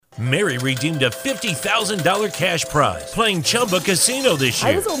Mary redeemed a $50,000 cash prize playing Chumba Casino this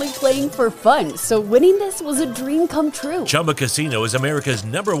year. I was only playing for fun, so winning this was a dream come true. Chumba Casino is America's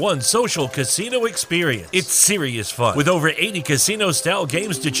 #1 social casino experience. It's serious fun. With over 80 casino-style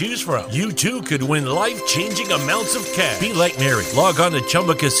games to choose from, you too could win life-changing amounts of cash. Be like Mary. Log on to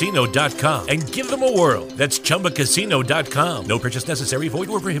ChumbaCasino.com and give them a whirl. That's ChumbaCasino.com. No purchase necessary. Void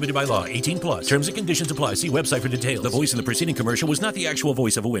where prohibited by law. 18+. Terms and conditions apply. See website for details. The voice in the preceding commercial was not the actual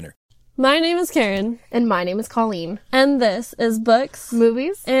voice of a winner. My name is Karen. And my name is Colleen. And this is Books,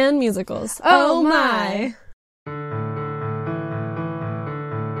 Movies, and Musicals. Oh my!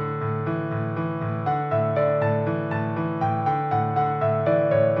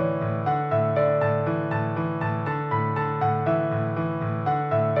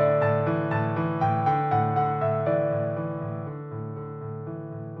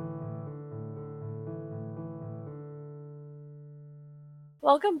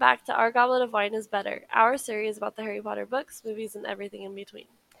 Welcome back to Our Goblet of Wine is Better, our series about the Harry Potter books, movies, and everything in between.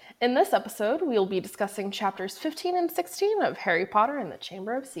 In this episode, we'll be discussing chapters 15 and 16 of Harry Potter and the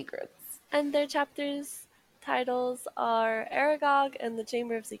Chamber of Secrets. And their chapters' titles are Aragog and the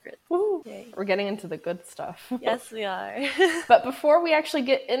Chamber of Secrets. Woo! Yay. We're getting into the good stuff. Yes, we are. But before we actually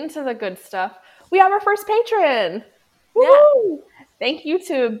get into the good stuff, we have our first patron! Yeah. Woo! Thank you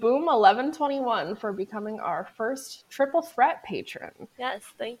to Boom1121 for becoming our first Triple Threat patron. Yes,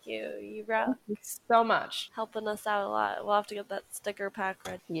 thank you. You were Thank you so much. helping us out a lot. We'll have to get that sticker pack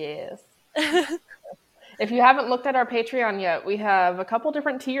ready. Yes. If you haven't looked at our Patreon yet, we have a couple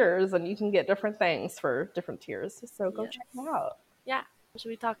different tiers, and you can get different things for different tiers. So go check them out. Yeah. Should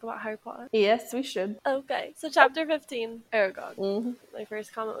we talk about Harry Potter? Yes, we should. Okay. So chapter 15, Aragog. Mm-hmm. My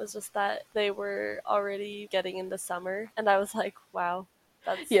first comment was just that they were already getting into summer, and I was like, wow,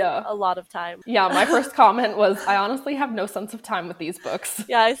 that's a lot of time. Yeah, my first comment was, I honestly have no sense of time with these books.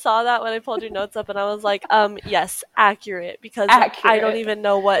 Yeah, I saw that when I pulled your notes up, and I was like, yes, accurate, because Accurate. I don't even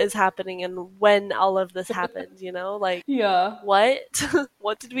know what is happening and when all of this happened, you know? Like, Yeah. what?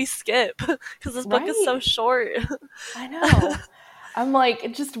 What did we skip? Because this book is so short. I know. I'm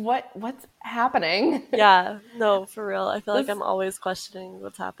like, just what's happening? Yeah, no, for real. I feel like I'm always questioning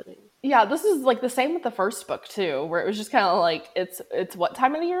what's happening. Yeah, this is like the same with the first book too, where it was just kind of like, it's what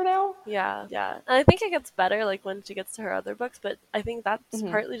time of the year now? Yeah. And I think it gets better like when she gets to her other books, but I think that's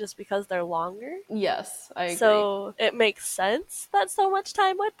partly just because they're longer. Yes, I agree. So it makes sense that so much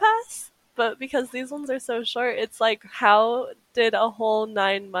time would pass. But because these ones are so short, it's like, how did a whole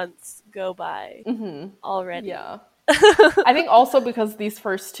 9 months go by already? Yeah. I think also because these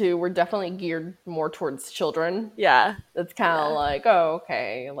first two were definitely geared more towards children. Yeah. It's kind of like, oh,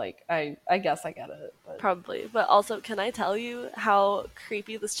 okay, like, I guess I get it. But. Probably. But also, can I tell you how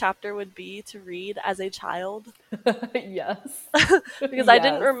creepy this chapter would be to read as a child? Yes. Because I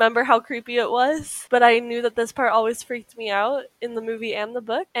didn't remember how creepy it was, but I knew that this part always freaked me out in the movie and the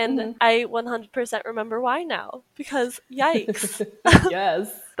book, and I 100% remember why now. Because, yikes.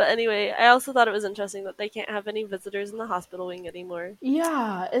 Yes. But anyway, I also thought it was interesting that they can't have any visitors in the hospital wing anymore.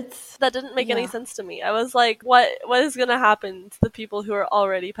 Yeah, that didn't make any sense to me. I was like, what is going to happen to the people who are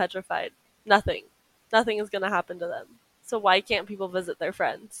already petrified? Nothing is going to happen to them. So why can't people visit their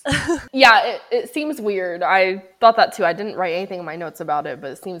friends? Yeah, it seems weird. I thought that too. I didn't write anything in my notes about it,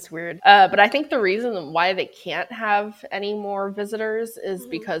 but it seems weird. But I think the reason why they can't have any more visitors is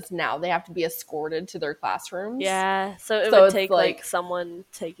because now they have to be escorted to their classrooms. Yeah, so it would take like someone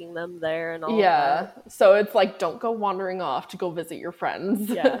taking them there and all that. So it's like, don't go wandering off to go visit your friends.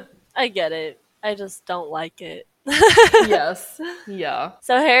 Yeah, I get it. I just don't like it. Yes. Yeah.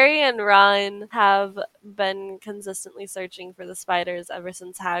 So Harry and Ron have been consistently searching for the spiders ever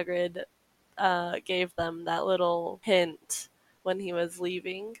since Hagrid gave them that little hint when he was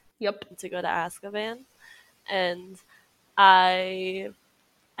leaving to go to Azkaban. And I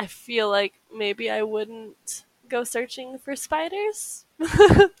feel like maybe I wouldn't go searching for spiders.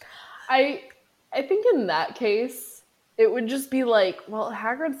 I think in that case it would just be like, well,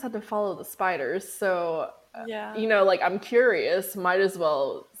 Hagrid's had to follow the spiders, so you know, like, I'm curious, might as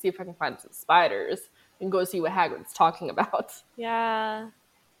well see if I can find some spiders and go see what Hagrid's talking about. Yeah.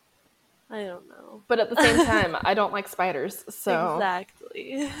 I don't know. But at the same time, I don't like spiders, so...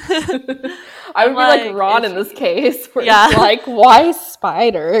 Exactly. I would be like Ron in this case, where it's like, why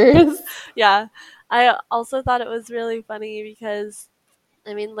spiders? Yeah. I also thought it was really funny because,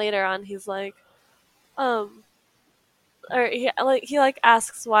 I mean, later on he's like, or he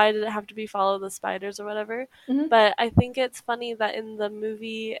asks why did it have to be follow the spiders or whatever. But I think it's funny that in the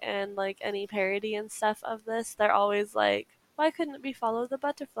movie and like any parody and stuff of this, they're always like, why couldn't it be follow the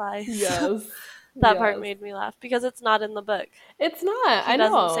butterflies? Yes. That part made me laugh because it's not in the book. It's not. He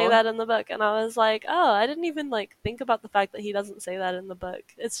doesn't say that in the book. And I was like, oh, I didn't even like think about the fact that he doesn't say that in the book.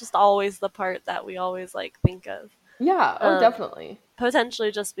 It's just always the part that we always like think of. Yeah, definitely.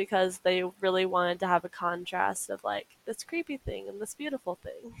 Potentially just because they really wanted to have a contrast of like this creepy thing and this beautiful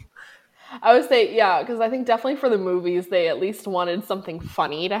thing. I would say, yeah, because I think definitely for the movies, they at least wanted something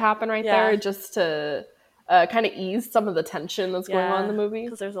funny to happen there just to kind of ease some of the tension that's going on in the movie.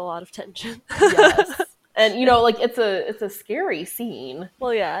 Because there's a lot of tension. Yes. And, you know, like, it's a scary scene.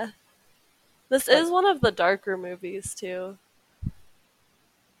 Well, yeah. This is one of the darker movies, too.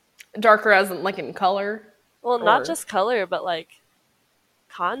 Darker as in, like, in color? Well, not just color, but, like,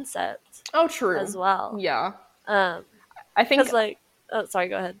 concept. Oh, true. As well. Yeah. I think... Because, like... Oh, sorry,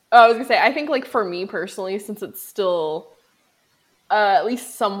 go ahead. I was going to say, I think, like, for me personally, since it's still... at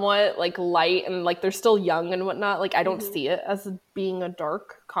least somewhat like light and like they're still young and whatnot, like I don't see it as being a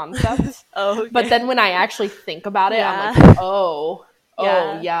dark concept. Okay. But then when I actually think about it, I'm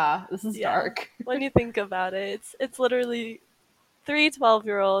like, yeah, this is dark. When you think about it, it's literally 3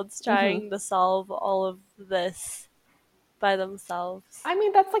 12-year-olds trying to solve all of this by themselves. I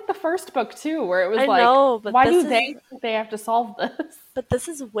mean, that's like the first book too, where it was but why do they think they have to solve this? But this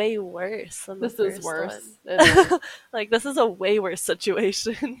is way worse than the first worse. One. Like, this is a way worse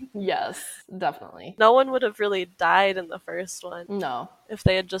situation. Yes, definitely. No one would have really died in the first one. No. If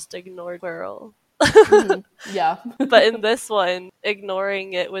they had just ignored Quirrell. Yeah. But in this one,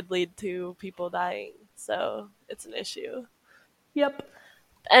 ignoring it would lead to people dying. So, it's an issue. Yep.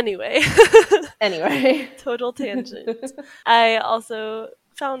 Anyway. Total tangent. I also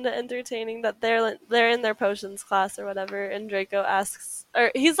found it entertaining that they're in their potions class or whatever, and Draco asks,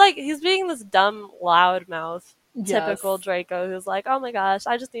 or he's being this dumb loudmouth, typical Draco, who's like, oh my gosh,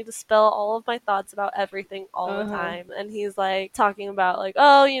 I just need to spill all of my thoughts about everything all the time. And he's like talking about like,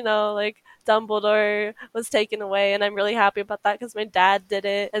 oh, you know, like Dumbledore was taken away and I'm really happy about that because my dad did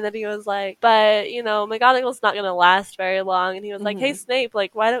it. And then he was like, but you know, McGonagall's not gonna last very long. And he was like, hey Snape,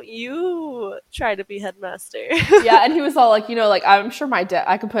 like why don't you try to be headmaster? Yeah, and he was all like, you know, like I'm sure my dad,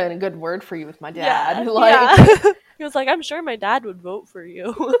 I could put in a good word for you with my dad. He was like, I'm sure my dad would vote for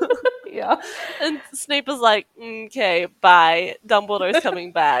you. Yeah. And Snape was like, okay, bye. Dumbledore's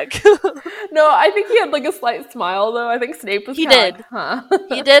coming back. No, I think he had like a slight smile though. I think Snape was He did. like, huh.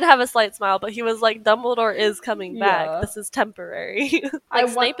 He did have a slight smile, but he was like, Dumbledore is coming back. This is temporary.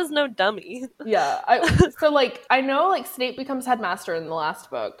 Snape is no dummy. Yeah. So like, I know like Snape becomes headmaster in the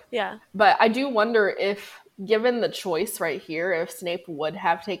last book. Yeah. But I do wonder if, given the choice right here, if Snape would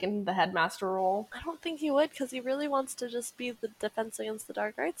have taken the headmaster role. I don't think he would, because he really wants to just be the Defense Against the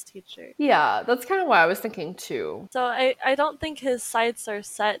Dark Arts teacher. Yeah, that's kind of what I was thinking too. So I don't think his sights are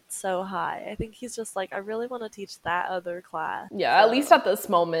set so high. I think he's just like, I really want to teach that other class. Yeah, so, at least at this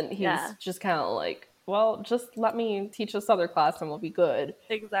moment, he's just kind of like, well, just let me teach this other class and we'll be good.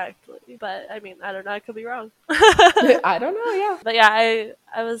 Exactly. But, I mean, I don't know. I could be wrong. I don't know, yeah. But yeah,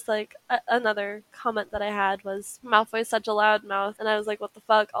 I was like, another comment that I had was, Malfoy's such a loud mouth. And I was like, what the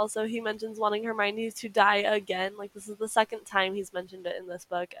fuck? Also, he mentions wanting Hermione to die again. Like, this is the second time he's mentioned it in this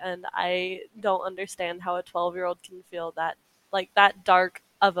book. And I don't understand how a 12-year-old can feel that, like, that dark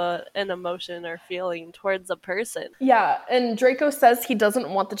of an emotion or feeling towards a person. Yeah, and Draco says he doesn't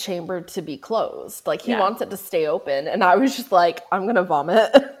want the chamber to be closed. Like, he wants it to stay open. And I was just like, I'm gonna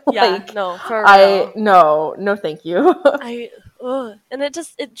vomit. Like, no, for real. No, thank you. And it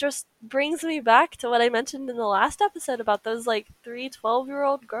just brings me back to what I mentioned in the last episode about those, like, 3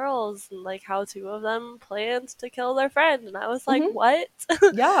 12-year-old girls and, like, how 2 of them planned to kill their friend. And I was like, what?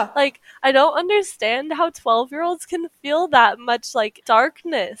 Yeah. Like, I don't understand how 12-year-olds can feel that much, like,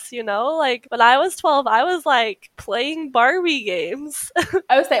 darkness, you know? Like, when I was 12, I was, like, playing Barbie games.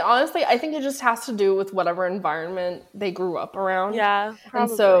 I would say, honestly, I think it just has to do with whatever environment they grew up around. Yeah,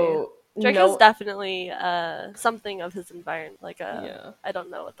 probably. And so... Draco's definitely something of his environment. Like, I don't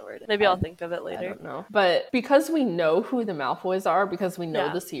know what the word is. Maybe I'll think of it later. I don't know. But because we know who the Malfoys are, because we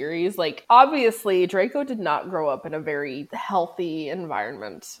know the series, like, obviously, Draco did not grow up in a very healthy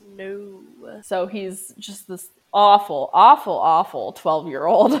environment. No. So he's just this awful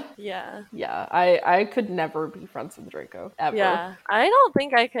 12-year-old. Yeah. Yeah, I could never be friends with Draco, ever. Yeah, I don't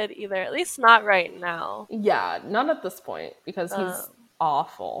think I could either, at least not right now. Yeah, not at this point, because he's...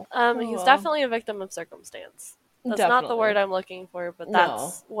 awful. He's definitely a victim of circumstance. That's not the word I'm looking for, but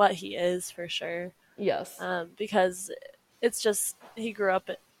that's what he is for sure. Yes. Because it's just, he grew up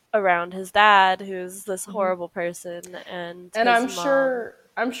around his dad, who's this horrible person, and I'm sure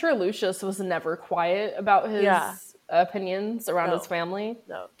Lucius was never quiet about his opinions around his family.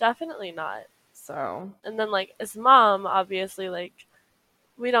 No, definitely not. So. And then, like, his mom, obviously, like,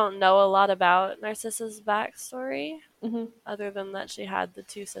 we don't know a lot about Narcissa's backstory, mm-hmm. other than that she had the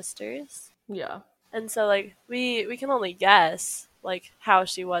 2 sisters. Yeah. And so, like, we can only guess, like, how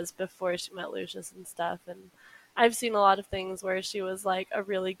she was before she met Lucius and stuff. And I've seen a lot of things where she was, like, a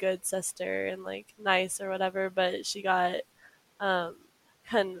really good sister and, like, nice or whatever, but she got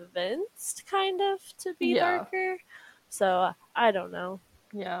convinced, kind of, to be darker. So, I don't know.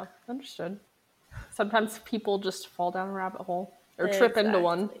 Yeah, understood. Sometimes people just fall down a rabbit hole or trip into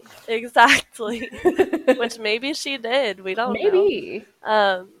one. Exactly. Which maybe she did. We don't know. Maybe.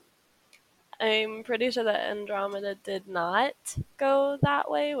 I'm pretty sure that Andromeda did not go that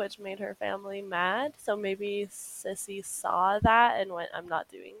way, which made her family mad. So maybe Sissy saw that and went, I'm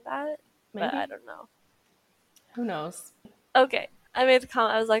not doing that. Maybe. But I don't know. Who knows? Okay. I made a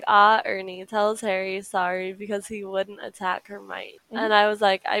comment. I was like, Ernie tells Harry sorry because he wouldn't attack Hermione. Mm-hmm. And I was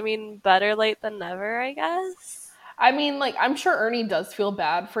like, I mean, better late than never, I guess. I mean, like, I'm sure Ernie does feel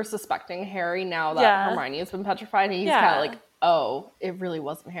bad for suspecting Harry now that Hermione has been petrified. And he's kind of like, oh, it really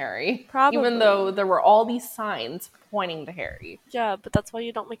wasn't Harry. Probably. Even though there were all these signs pointing to Harry. Yeah, but that's why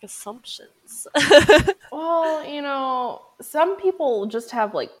you don't make assumptions. Well, you know, some people just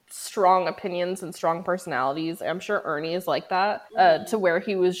have, like, strong opinions and strong personalities. I'm sure Ernie is like that, to where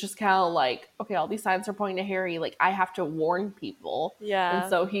he was just kind of like, okay, all these signs are pointing to Harry. Like, I have to warn people. Yeah. And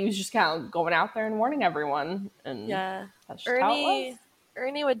so he was just kind of going out there and warning everyone. And that's just how it was.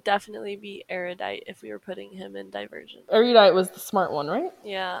 Ernie would definitely be erudite if we were putting him in Divergent. Erudite was the smart one, right?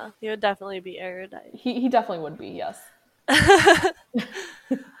 Yeah, he would definitely be erudite. He definitely would be, yes. That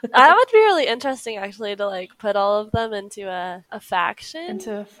would be really interesting, actually, to like put all of them into a faction.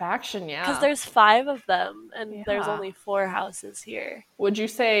 Into a faction, yeah. Because there's 5 of them, and there's only 4 houses here. Would you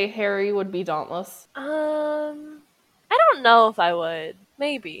say Harry would be Dauntless? I don't know if I would.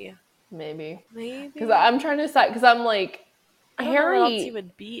 Maybe. Because I'm trying to decide, because I'm like, Harry, I don't know what else he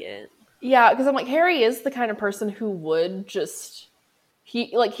would be in. Yeah, because I'm like, Harry is the kind of person who would just,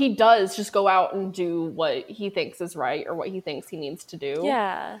 he does just go out and do what he thinks is right or what he thinks he needs to do.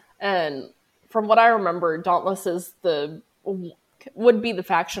 Yeah. And from what I remember, Dauntless would be the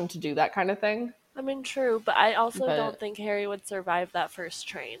faction to do that kind of thing. I mean, true, but I also don't think Harry would survive that first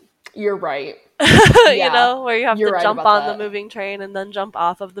train. You're right. You know, where you have to jump on the moving train and then jump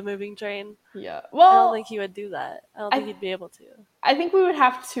off of the moving train. Yeah. Well, I don't think he would do that. I don't think he'd be able to. I think we would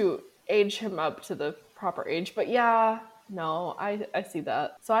have to age him up to the proper age. But yeah, no, I see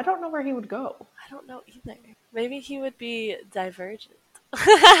that. So I don't know where he would go. I don't know either. Maybe he would be Divergent.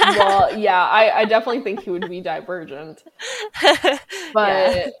 Well, yeah, I definitely think he would be Divergent.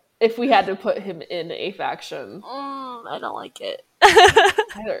 But if we had to put him in a faction, I don't like it.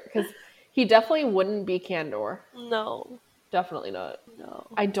 Either, because he definitely wouldn't be Candor. No. Definitely not. No.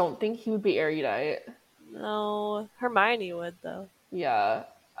 I don't think he would be Erudite. No. Hermione would, though. Yeah.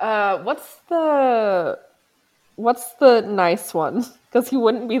 What's the nice one? Because he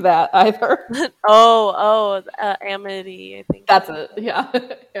wouldn't be that either. Amity, I think. That's it. Yeah.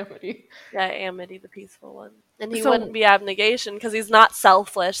 Amity. Yeah, Amity, the peaceful one. And he wouldn't be Abnegation because he's not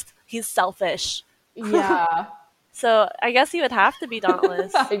selfless. He's selfish. Yeah. So I guess he would have to be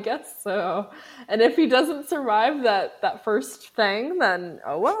Dauntless. I guess so. And if he doesn't survive that first thing, then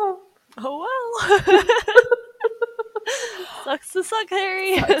oh well. Sucks to suck,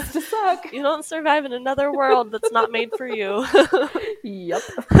 Harry. Sucks to suck. You don't survive in another world that's not made for you. Yep.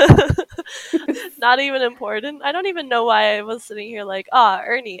 Not even important. I don't even know why I was sitting here like,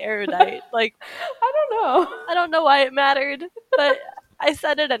 Ernie, erudite. Like, I don't know. I don't know why it mattered, but I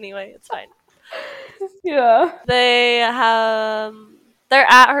said it anyway. It's fine. Yeah. They're at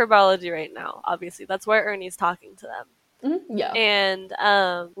Herbology right now, obviously. That's where Ernie's talking to them. Mm-hmm. Yeah. And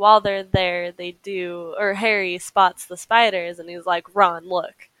while they're there, Harry spots the spiders and he's like, Ron,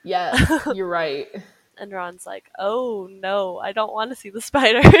 look. Yes, you're right. And Ron's like, oh no, I don't want to see the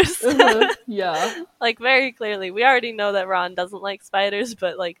spiders. Mm-hmm. Yeah. Like, very clearly. We already know that Ron doesn't like spiders,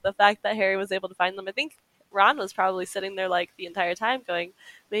 but like the fact that Harry was able to find them, I think Ron was probably sitting there like the entire time going,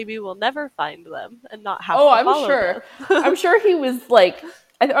 maybe we'll never find them and not have to follow them. I'm sure he was like,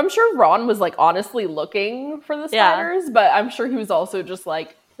 I'm sure Ron was like honestly looking for the spiders, but I'm sure he was also just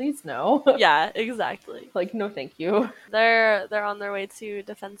like, please no. Yeah, exactly. Like, no thank you. They're on their way to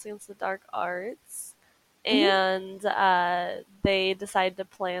Defense Against the Dark Arts, and they decide to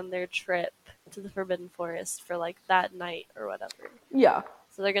plan their trip to the Forbidden Forest for like that night or whatever. Yeah.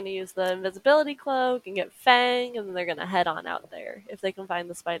 So they're going to use the invisibility cloak and get Fang, and then they're going to head on out there if they can find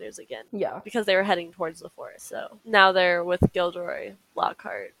the spiders again. Yeah. Because they were heading towards the forest. So now they're with Gilderoy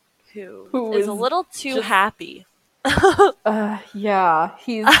Lockhart, who is a little too happy. Yeah,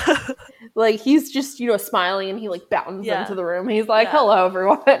 he's like, he's just, smiling, and he like bounds into the room. He's like, hello,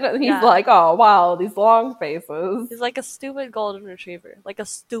 everyone. And he's like, oh, wow, these long faces. He's like a stupid golden retriever. Like a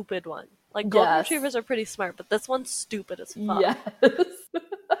stupid one. Like, golden retrievers are pretty smart, but this one's stupid as fuck. Yes.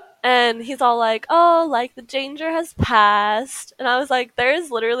 And he's all like, oh, like, the danger has passed. And I was like, there is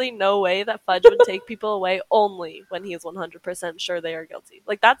literally no way that Fudge would take people away only when he is 100% sure they are guilty.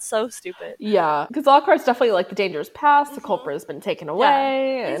 Like, that's so stupid. Yeah, because Lockhart's definitely like, the danger has passed, the culprit has been taken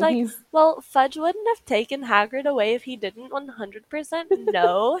away. He's and like, well, Fudge wouldn't have taken Hagrid away if he didn't 100%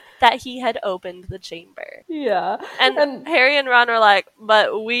 know that he had opened the chamber. Yeah. And Harry and Ron are like,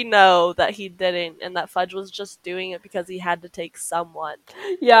 but we know that he didn't, and that Fudge was just doing it because he had to take someone.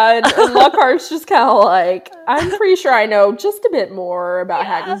 Yeah, and Lockhart's just kind of like, I'm pretty sure I know just a bit more about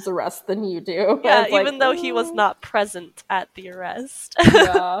Hagrid's arrest than you do. Yeah, even though he was not present at the arrest.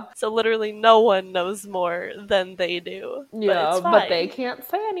 Yeah. So literally no one knows more than they do. Yeah, but they can't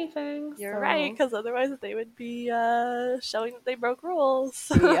say anything. You're right, because otherwise they would be showing that they broke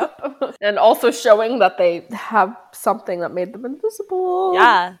rules. Yep. And also showing that they have something that made them invisible.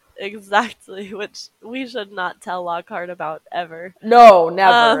 Yeah. Exactly, which we should not tell Lockhart about ever. No,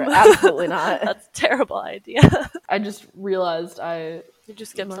 never. Absolutely not. That's a terrible idea. I just realized Did you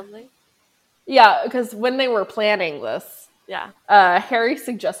skip something? Yeah, because when they were planning this, Harry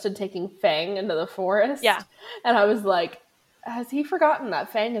suggested taking Fang into the forest. Yeah. And I was like, has he forgotten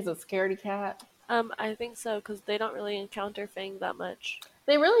that Fang is a scaredy cat? I think so, because they don't really encounter Fang that much.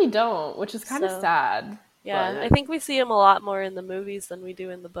 They really don't, which is kind of sad. Yeah, I think we see him a lot more in the movies than we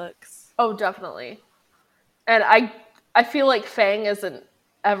do in the books. Oh, definitely. And I feel like Fang isn't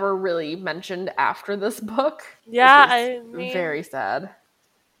ever really mentioned after this book. Yeah, I mean, very sad.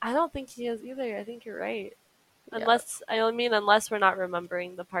 I don't think he is either. I think you're right. Unless we're not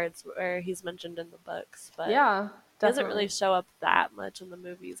remembering the parts where he's mentioned in the books. But yeah, definitely. He doesn't really show up that much in the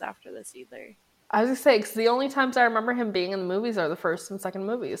movies after this either. I was going to say, because the only times I remember him being in the movies are the first and second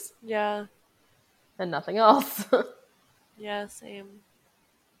movies. Yeah. And nothing else. Yeah, same.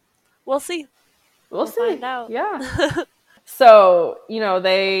 We'll see. We'll see. Find out. Yeah. So,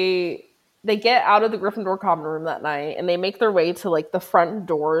 they get out of the Gryffindor common room that night, and they make their way to like the front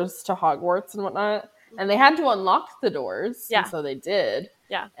doors to Hogwarts and whatnot. And they had to unlock the doors. Yeah. And so they did.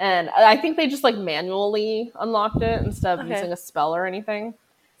 Yeah. And I think they just like manually unlocked it instead of using a spell or anything.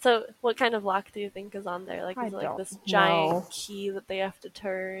 So what kind of lock do you think is on there? Like, is it like this giant key that they have to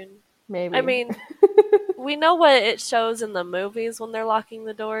turn? Maybe. I mean, we know what it shows in the movies when they're locking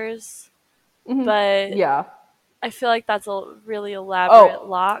the doors, but I feel like that's a really elaborate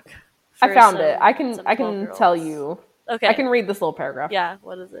lock. I found it. I can tell you. Okay. I can read this little paragraph. Yeah,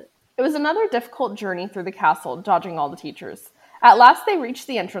 what is it? It was another difficult journey through the castle, dodging all the teachers. At last they reached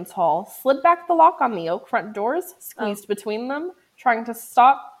the entrance hall, slid back the lock on the oak front doors, squeezed between them, trying to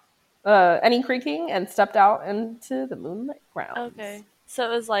stop any creaking, and stepped out into the moonlit grounds. Okay. So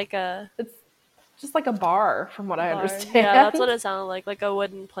it was like it's just like a bar, from what I understand. Yeah, that's what it sounded like a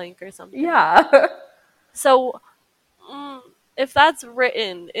wooden plank or something. Yeah. So, if that's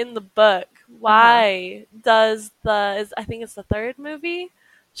written in the book, why does I think it's the third movie,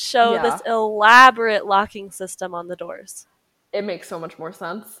 show this elaborate locking system on the doors? It makes so much more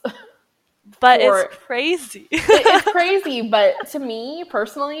sense. But it's crazy. It's crazy, but to me,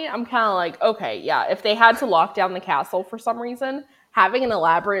 personally, I'm kind of like, okay, yeah, if they had to lock down the castle for some reason, having an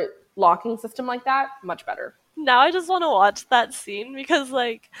elaborate locking system like that, much better. Now I just want to watch that scene because,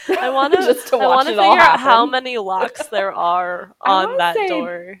 like, I want to figure out how many locks there are on that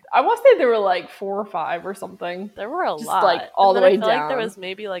door. I want to say there were like 4 or 5 or something. There were a lot, like all the way down. I feel like there was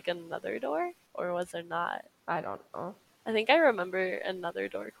maybe like another door, or was there not? I don't know. I think I remember another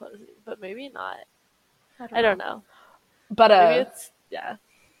door closing, but maybe not. I don't know. But maybe it's yeah.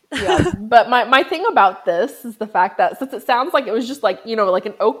 But my thing about this is the fact that since it sounds like it was just like, like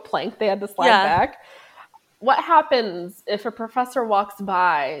an oak plank they had to slide back. What happens if a professor walks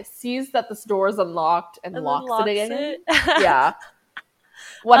by, sees that this door is unlocked, and locks it again? Yeah.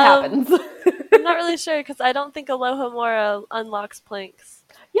 What happens? I'm not really sure because I don't think Alohomora unlocks planks.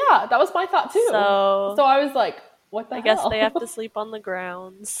 Yeah, that was my thought too. So I was like, what the hell? I guess they have to sleep on the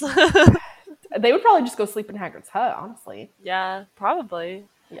grounds. They would probably just go sleep in Hagrid's hut, honestly. Yeah, probably.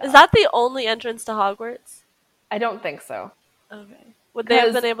 Yeah. Is that the only entrance to Hogwarts? I don't think so. Okay. Would they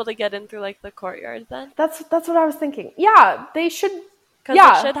have been able to get in through like the courtyard then? That's what I was thinking. Yeah, they should. Because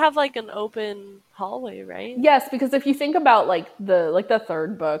it should have like an open hallway, right? Yes, because if you think about like the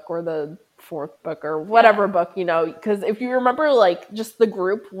third book or the fourth book or whatever book, because if you remember like just the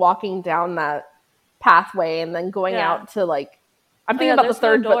group walking down that pathway and then going out to like, I'm thinking about the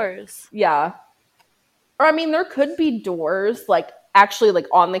third doors. Yeah. Or I mean, there could be doors like actually like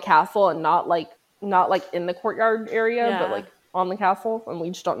on the castle and not like in the courtyard area, but like on the castle, and we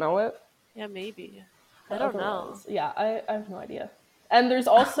just don't know it. Yeah, maybe. I don't know. Yeah, I have no idea. And there's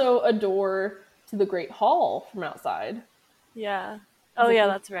also a door to the Great Hall from outside. Yeah. Oh, yeah,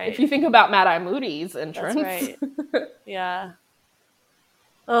 that's right. If you think about Mad Eye Moody's entrance. That's right. Yeah.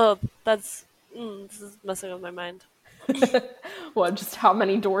 Oh, this is messing with my mind. What, just how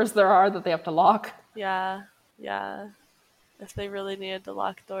many doors there are that they have to lock? Yeah. If they really needed to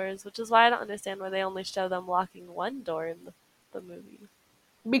lock doors, which is why I don't understand why they only show them locking one door in the movie.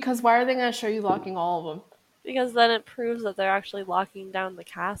 Because why are they going to show you locking all of them? Because then it proves that they're actually locking down the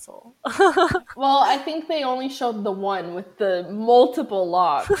castle. Well, I think they only showed the one with the multiple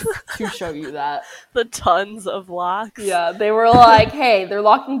locks to show you that. The tons of locks. Yeah, they were like, hey, they're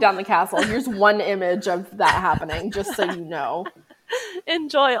locking down the castle. Here's one image of that happening, just so you know.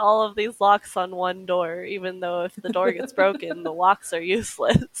 Enjoy all of these locks on one door, even though if the door gets broken, the locks are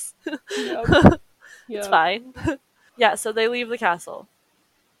useless. Yep. It's fine. Yeah, so they leave the castle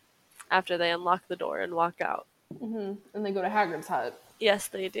after they unlock the door and walk out. Mm-hmm. And they go to Hagrid's hut. Yes,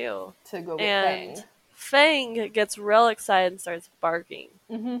 they do. To go get Fang. Fang gets real excited and starts barking.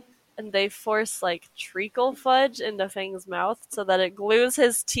 Mm-hmm. And they force, like, treacle fudge into Fang's mouth so that it glues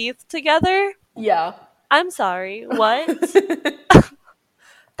his teeth together. Yeah. I'm sorry, what?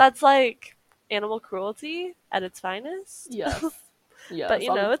 That's, like, animal cruelty at its finest. Yes. Yes. But,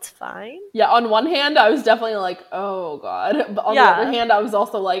 you know, it's fine. Yeah, on one hand, I was definitely like, oh, God. But on the other hand, I was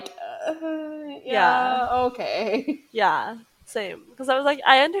also like, okay. Yeah, same. Because I was like,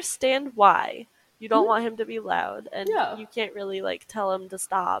 I understand why. You don't want him to be loud, and you can't really, like, tell him to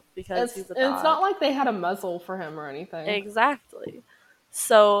stop because he's a dog. It's not like they had a muzzle for him or anything. Exactly.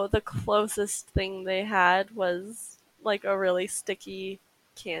 So the closest thing they had was, like, a really sticky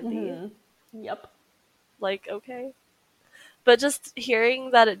candy. Mm-hmm. Yep. Like, okay. But just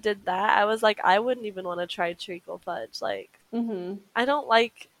hearing that it did that, I was like, I wouldn't even want to try treacle fudge. Like, I don't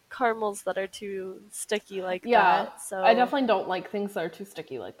like caramels that are too sticky like that. So I definitely don't like things that are too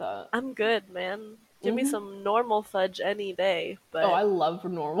sticky like that. I'm good, man. Give me some normal fudge any day. But I love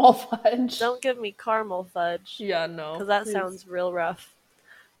normal fudge. Don't give me caramel fudge. Yeah, no. Because that sounds real rough.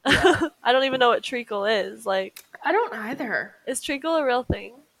 Yeah. I don't even know what treacle is. Like, I don't either. Is treacle a real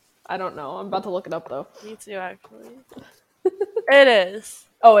thing? I don't know. I'm about to look it up, though. Me too, actually. It is.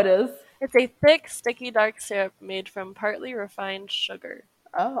 Oh, it is? It's a thick, sticky, dark syrup made from partly refined sugar.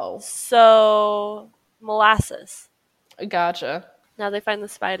 Oh. So, molasses. Gotcha. Now they find the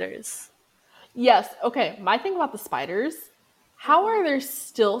spiders. Yes. Okay. My thing about the spiders, how are there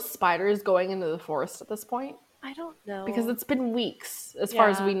still spiders going into the forest at this point? I don't know. Because it's been weeks, as far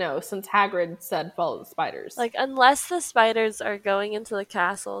as we know, since Hagrid said follow the spiders. Like, unless the spiders are going into the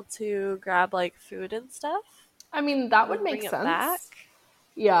castle to grab, like, food and stuff. I mean, that would make sense. Back.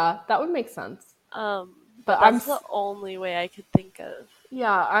 Yeah, that would make sense. But that's the only way I could think of.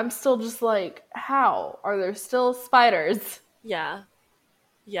 Yeah, I'm still just like, how? Are there still spiders? Yeah.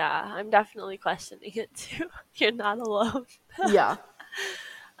 Yeah, I'm definitely questioning it too. You're not alone. Yeah.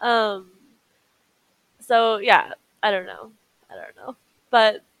 So, yeah, I don't know.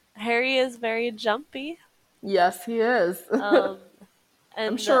 But Harry is very jumpy. Yes, he is. And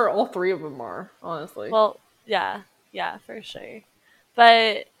I'm sure all three of them are, honestly. Well, yeah, for sure.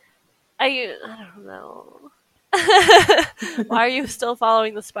 But I don't know. Why are you still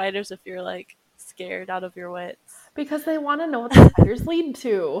following the spiders if you're, like, scared out of your wits? Because they want to know what the spiders lead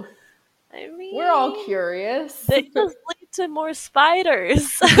to. I mean, we're all curious. They just lead to more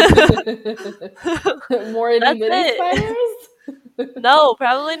spiders. More itty-bitty spiders? No,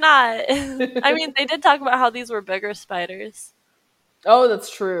 probably not. I mean, they did talk about how these were bigger spiders. Oh, that's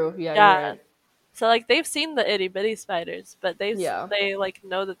true. Yeah. You're right. So, like, they've seen the itty-bitty spiders, but they like,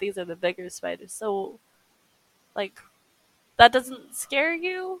 know that these are the bigger spiders. So, like, that doesn't scare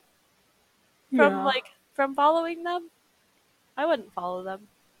you from following them? I wouldn't follow them.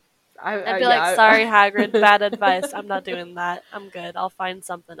 I'd be like, sorry, Hagrid, bad advice. I'm not doing that. I'm good. I'll find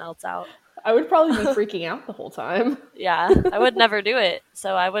something else out. I would probably be freaking out the whole time. Yeah, I would never do it,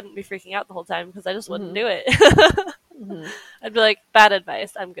 so I wouldn't be freaking out the whole time because I just wouldn't do it. I'd be like, bad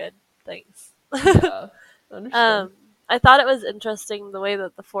advice. I'm good. Thanks. Yeah, understand. I thought it was interesting the way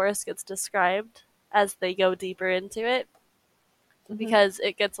that the forest gets described as they go deeper into it, because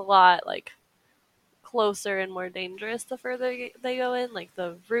it gets a lot, like, closer and more dangerous the further they go in. Like,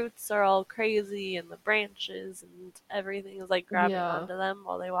 the roots are all crazy and the branches and everything is, like, grabbing onto them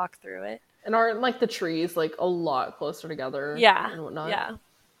while they walk through it. And aren't, like, the trees, like, a lot closer together? Yeah. And whatnot? Yeah.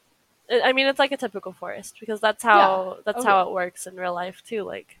 I mean, it's like a typical forest because that's how it works in real life too.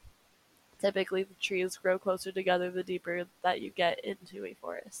 Like, typically the trees grow closer together the deeper that you get into a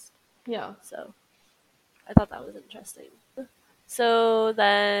forest. Yeah. So I thought that was interesting. So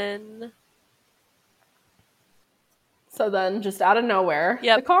then just out of nowhere,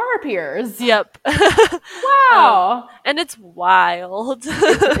 the car appears. Yep. Wow. And it's wild.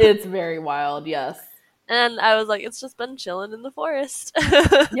 It's very wild, yes. And I was like, it's just been chilling in the forest.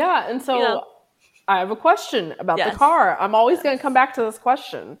 Yeah, and so I have a question about the car. I'm always going to come back to this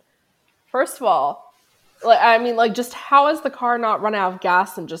question. First of all, just how has the car not run out of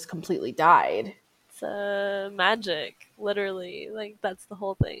gas and just completely died? It's magic, literally. Like, that's the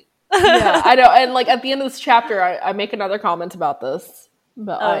whole thing. Yeah, I know. And like at the end of this chapter, I make another comment about this,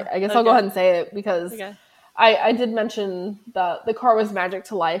 but I guess I'll go ahead and say it because I did mention that the car was magic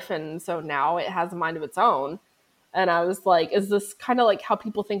to life, and so now it has a mind of its own. And I was like, is this kind of like how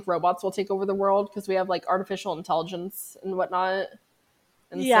people think robots will take over the world because we have like artificial intelligence and whatnot?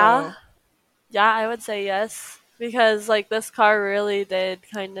 And yeah, I would say yes, because like this car really did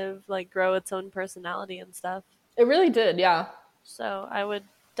kind of like grow its own personality and stuff. It really did, yeah. So I would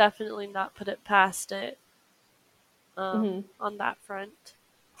definitely not put it past it on that front.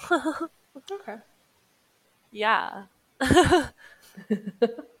 Okay. Yeah.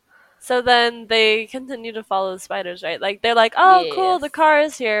 So then they continue to follow the spiders, right? Like they're like, oh, cool, the car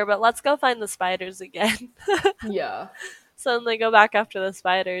is here, but let's go find the spiders again. Yeah. So then they go back after the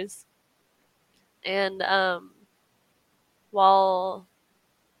spiders. And while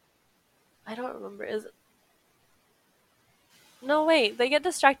I don't remember, no, wait, they get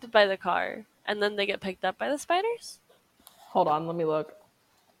distracted by the car, and then they get picked up by the spiders? Hold on, let me look.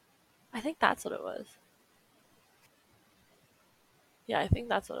 I think that's what it was. Yeah, I think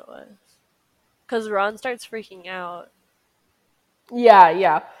that's what it was. Because Ron starts freaking out.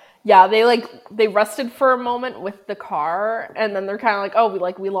 Yeah. They rested for a moment with the car, and then they're kind of like, oh,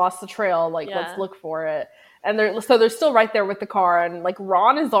 we lost the trail. Let's look for it. And they're still right there with the car, and like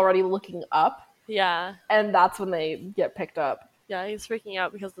Ron is already looking up. Yeah. And that's when they get picked up. Yeah, he's freaking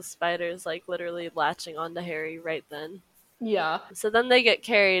out because the spider's like literally latching onto Harry right then. Yeah. So then they get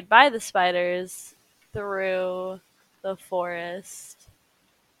carried by the spiders through the forest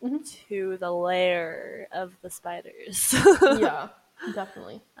to the lair of the spiders. Yeah,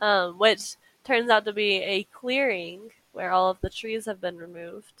 definitely. Which turns out to be a clearing where all of the trees have been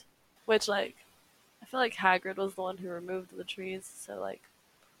removed. Which, like, I feel like Hagrid was the one who removed the trees. So, like,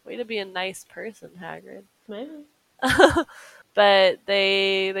 way to be a nice person, Hagrid. Maybe. But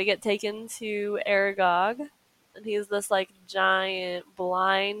they get taken to Aragog. And he's this, like, giant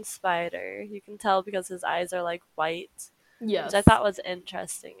blind spider. You can tell because his eyes are, like, white. Yes. Which I thought was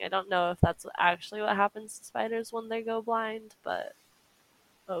interesting. I don't know if that's actually what happens to spiders when they go blind, but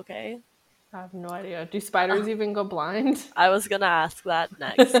okay. I have no idea. Do spiders even go blind? I was going to ask that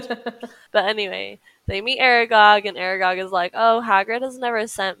next. But anyway, they meet Aragog, and Aragog is like, oh, Hagrid has never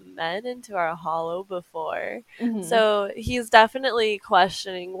sent men into our hollow before. Mm-hmm. So he's definitely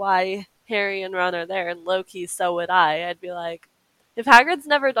questioning why Harry and Ron are there, and low-key, so would I. I'd be like, if Hagrid's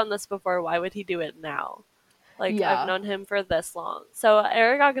never done this before, why would he do it now? Like, I've known him for this long. So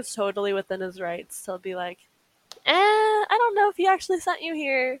Aragog is totally within his rights to be like, I don't know if he actually sent you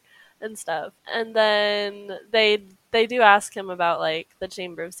here and stuff. And then they do ask him about, like, the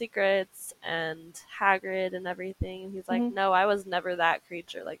Chamber of Secrets and Hagrid and everything. And he's like, no, I was never that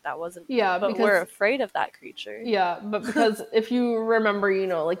creature. Like, that wasn't... Yeah, but we're afraid of that creature. Yeah, but because if you remember,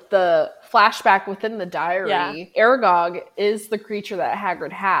 like, the flashback within the diary, Aragog is the creature that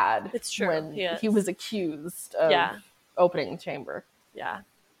Hagrid had. It's true. When he was accused of opening the chamber. Yeah.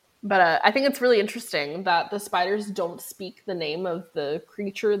 But I think it's really interesting that the spiders don't speak the name of the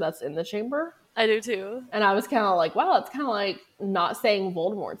creature that's in the chamber. I do too. And I was kind of like, wow, it's kind of like not saying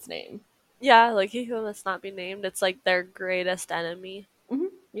Voldemort's name. Yeah, like he who must not be named. It's like their greatest enemy. Mm-hmm.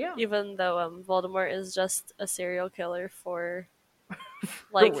 Yeah. Even though Voldemort is just a serial killer for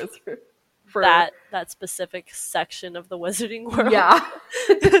like that specific section of the wizarding world. Yeah.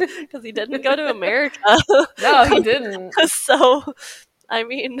 Because he didn't go to America. No, he didn't. So... I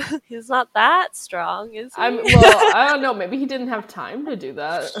mean, he's not that strong, is he? Well, I don't know. Maybe he didn't have time to do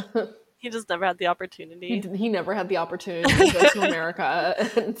that. He just never had the opportunity. He never had the opportunity to go to America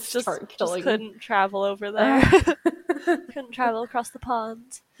and start killing. Just couldn't travel over there. Couldn't travel across the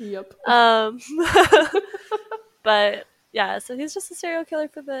pond. Yep. But yeah, so he's just a serial killer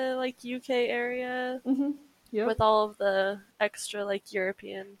for the like UK area. Mm-hmm. with all of the extra like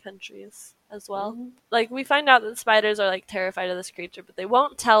European countries as well. Like we find out that spiders are like terrified of this creature, but they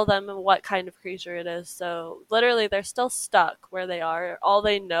won't tell them what kind of creature it is. So literally they're still stuck where they are. All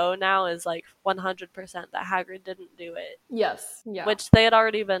they know now is like 100% that Hagrid didn't do it. Yes. Yeah. Which they had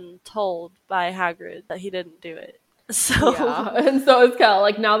already been told by Hagrid that he didn't do it. So and so it's kind of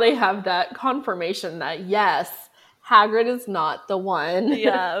like now they have that confirmation that yes, Hagrid is not the one.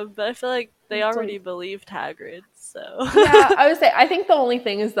 Yeah, but I feel like they already believed Hagrid, so yeah, I would say I think the only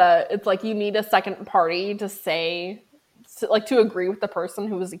thing is that it's like you need a second party to say, like, to agree with the person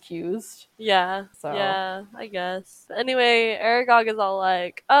who was accused. Yeah, so. Yeah, I guess. Anyway, Aragog is all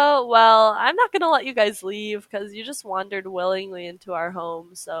like, "Oh well, I'm not gonna let you guys leave because you just wandered willingly into our home.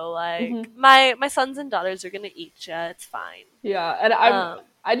 So like, my sons and daughters are gonna eat you. It's fine." Yeah, and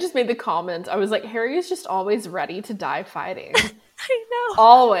I just made the comment. I was like, Harry is just always ready to die fighting. I know.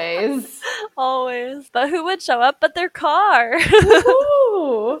 Always. Always. But who would show up but their car?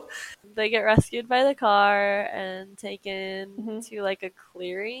 Ooh. They get rescued by the car and taken to like a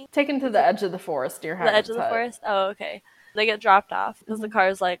clearing. Taken to the edge of the forest near Hagrid's The edge of the forest? Oh, okay. They get dropped off because the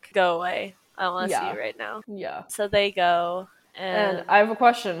car's like, go away. I don't want to see you right now. Yeah. So they go. And I have a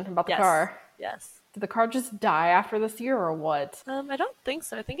question about the car. Yes. Did the car just die after this year or what? I don't think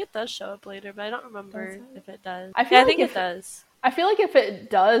so. I think it does show up later, but I don't remember if it does. I think it does. I feel like if it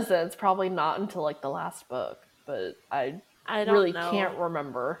does, then it's probably not until like the last book. But I really can't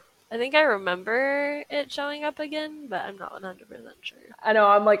remember. I think I remember it showing up again, but I'm not 100% sure. I know.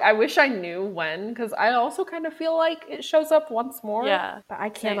 I'm like, I wish I knew when, because I also kind of feel like it shows up once more. Yeah. But I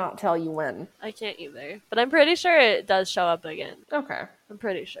cannot tell you when. I can't either. But I'm pretty sure it does show up again. Okay. I'm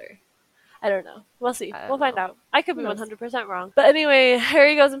pretty sure. I don't know. We'll see. We'll find out. I could be 100% wrong. But anyway,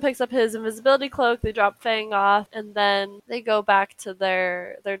 Harry goes and picks up his invisibility cloak. They drop Fang off, and then they go back to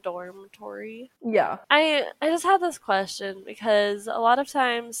their dormitory. Yeah. I just had this question because a lot of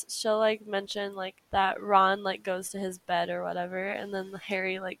times she'll like mention like that Ron like goes to his bed or whatever, and then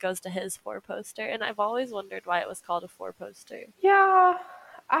Harry like goes to his four-poster, and I've always wondered why it was called a four-poster. Yeah.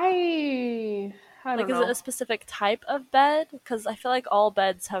 I don't know. Is it a specific type of bed? Because I feel like all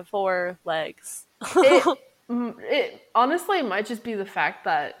beds have 4 legs. It honestly might just be the fact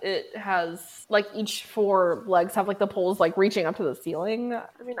that it has like each 4 legs have like the poles like reaching up to the ceiling.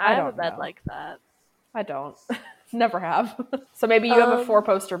 I mean, I have a bed like that. I don't. Never have. So maybe you have a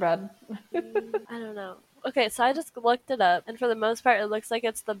 4-poster bed. I don't know. Okay, so I just looked it up, and for the most part, it looks like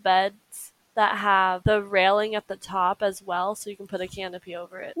it's the beds that have the railing at the top as well, so you can put a canopy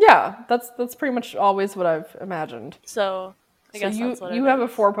over it. Yeah, that's pretty much always what I've imagined. So I guess that's what you have a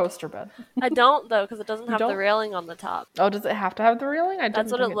 4-poster bed. I don't though, because it doesn't have the railing on the top. Oh, does it have to have the railing? That's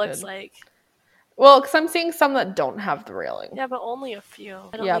what it looks like. Well, because I'm seeing some that don't have the railing. Yeah, but only a few.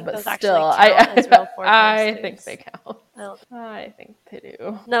 I don't think but those still, as real I think they count. I think they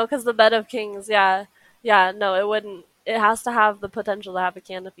do. No, because the Bed of Kings, yeah, no, it wouldn't. It has to have the potential to have a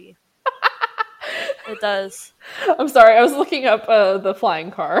canopy. It does. I'm sorry, I was looking up the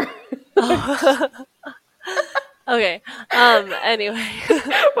flying car. Okay. Anyway.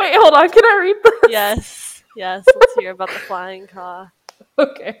 Wait, hold on. Can I read this? Yes. Let's hear about the flying car.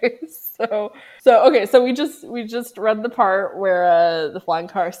 Okay. So we just read the part where the flying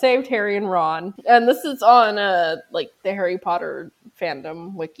car saved Harry and Ron, and this is on like the Harry Potter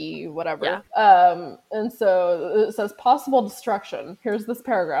fandom wiki, whatever. Yeah. And so it says possible destruction. Here's this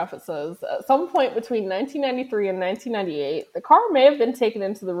paragraph. It says, at some point between 1993 and 1998, the car may have been taken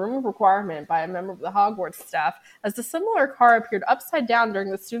into the room of requirement by a member of the Hogwarts staff, as the similar car appeared upside down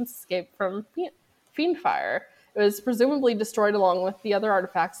during the students' escape from Fiendfire. It was presumably destroyed along with the other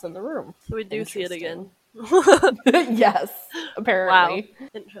artifacts in the room. So we do see it again. Yes, apparently. Wow,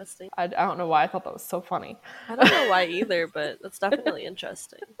 interesting. I don't know why I thought that was so funny. I don't know why either, but that's definitely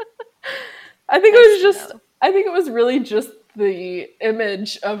interesting. I think it was really just the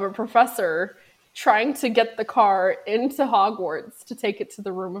image of a professor trying to get the car into Hogwarts to take it to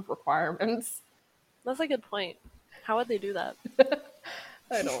the room of requirements. That's a good point. How would they do that?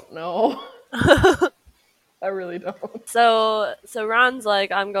 I don't know. I really don't. So Ron's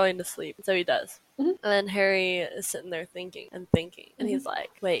like, I'm going to sleep. So he does. Mm-hmm. And then Harry is sitting there thinking. And he's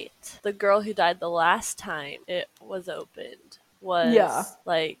like, wait, the girl who died the last time it was opened was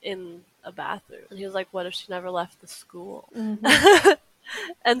like in a bathroom. And he was like, what if she never left the school? Mm-hmm.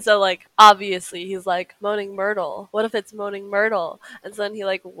 And so like, obviously he's like, Moaning Myrtle. What if it's Moaning Myrtle? And so then he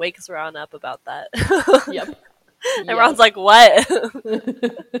like wakes Ron up about that. Yep. And Ron's like, what?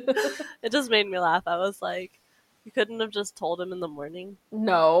 It just made me laugh. I was like, you couldn't have just told him in the morning?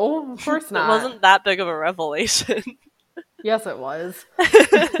 No, of course not. It wasn't that big of a revelation. Yes, it was.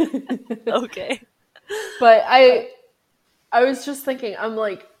 Okay. But I was just thinking, I'm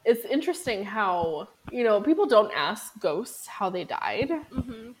like, it's interesting how, people don't ask ghosts how they died.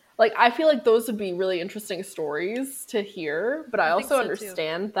 Mm-hmm. Like, I feel like those would be really interesting stories to hear, but I also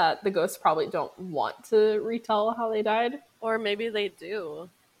understand that the ghosts probably don't want to retell how they died. Or maybe they do.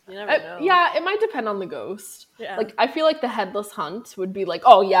 You never know. Yeah, it might depend on the ghost. Yeah. Like, I feel like the headless hunt would be like,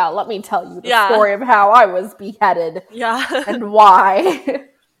 oh yeah, let me tell you the story of how I was beheaded. Yeah. And why.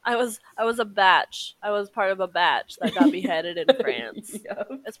 I was a batch. I was part of a batch that got beheaded in France. Yeah.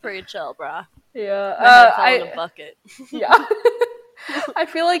 It's pretty chill, brah. Yeah. My head fell in a bucket. Yeah. I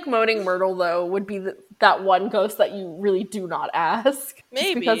feel like Moaning Myrtle, though, would be that one ghost that you really do not ask. Maybe.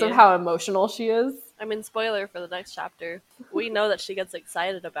 Just because of how emotional she is. I mean, spoiler for the next chapter. We know that she gets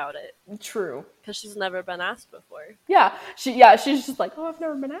excited about it. True. Because she's never been asked before. Yeah. She's just like, oh, I've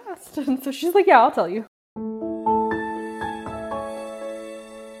never been asked. And so she's like, yeah, I'll tell you.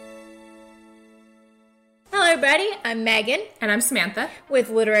 Hello, everybody. I'm Megan. And I'm Samantha. With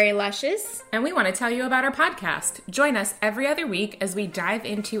Literary Lushes. And we want to tell you about our podcast. Join us every other week as we dive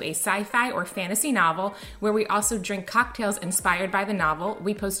into a sci-fi or fantasy novel where we also drink cocktails inspired by the novel.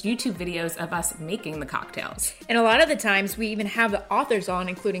 We post YouTube videos of us making the cocktails. And a lot of the times we even have the authors on,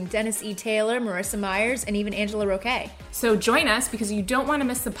 including Dennis E. Taylor, Marissa Myers, and even Angela Roque. So join us because you don't want to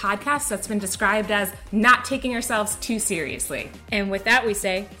miss the podcast that's been described as not taking ourselves too seriously. And with that, we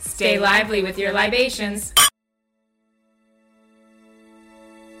say, stay lively with your libations.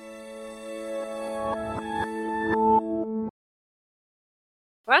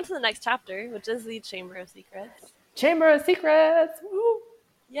 We're on to the next chapter, which is the Chamber of Secrets. Chamber of Secrets! Woo!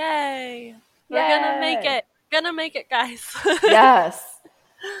 Yay! We're gonna make it! Gonna make it, guys! Yes!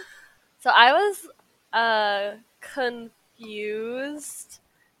 So I was confused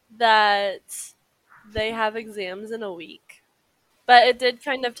that they have exams in a week. But it did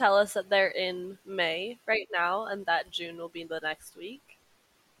kind of tell us that they're in May right now, and that June will be the next week.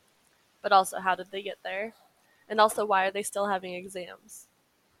 But also, how did they get there? And also, why are they still having exams?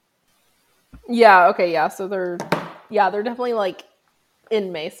 Yeah, okay, yeah. So they're definitely like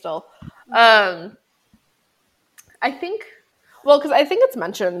in May still. I think it's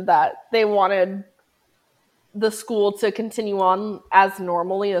mentioned that they wanted the school to continue on as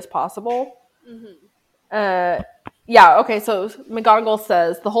normally as possible. Mm-hmm. Yeah, okay, so McGonagall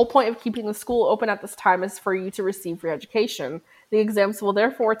says, the whole point of keeping the school open at this time is for you to receive free education. The exams will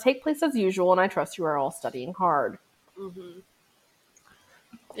therefore take place as usual, and I trust you are all studying hard. Mm-hmm.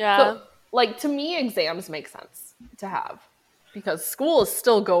 Yeah. So, like, to me, exams make sense to have. Because school is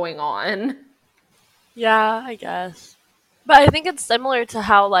still going on. Yeah, I guess. But I think it's similar to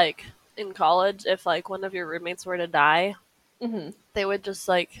how, like, in college, if, like, one of your roommates were to die, mm-hmm. they would just,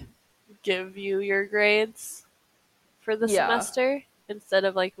 like, give you your grades for the semester instead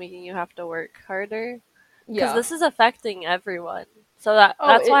of, like, making you have to work harder. Because this is affecting everyone. So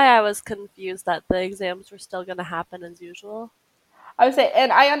that's why I was confused that the exams were still going to happen as usual. I would say,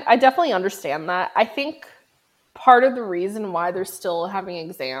 and I definitely understand that. I think part of the reason why they're still having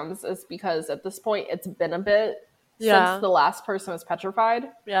exams is because at this point it's been a bit since the last person was petrified.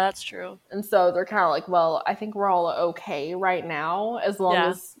 Yeah, that's true. And so they're kind of like, well, I think we're all okay right now. As long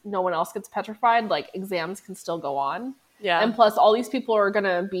as no one else gets petrified, like, exams can still go on. Yeah. And plus, all these people are going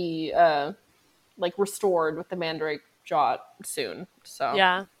to be, like, restored with the Mandrake Jot soon. So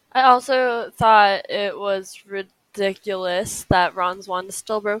yeah. I also thought it was ridiculous that Ron's wand is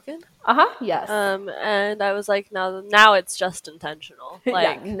still broken. Yes. And I was like, now it's just intentional.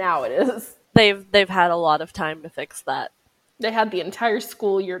 Like, now it is. They've had a lot of time to fix that. They had the entire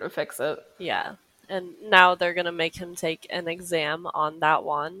school year to fix it. Yeah. And now they're gonna make him take an exam on that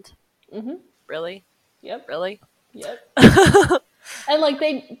wand. Mm-hmm. Really? Yep. Really? Yep. And, like,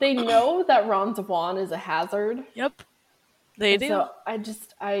 they know that Ron's wand is a hazard. Yep. They do. So I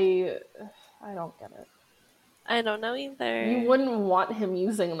don't get it. I don't know either. You wouldn't want him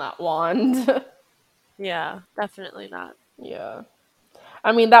using that wand. Yeah, definitely not. Yeah.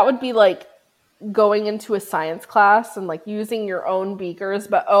 I mean, that would be like going into a science class and, like, using your own beakers,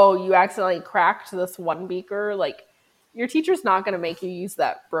 but you accidentally cracked this one beaker. Like, your teacher's not going to make you use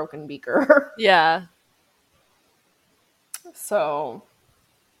that broken beaker. Yeah. So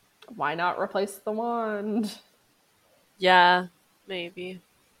why not replace the wand? Yeah, maybe.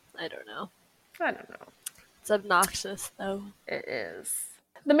 I don't know. It's obnoxious, though. It is.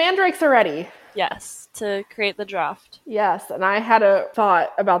 The mandrakes are ready. Yes, to create the draft. Yes, and I had a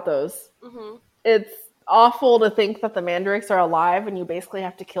thought about those. Mm-hmm. It's awful to think that the mandrakes are alive and you basically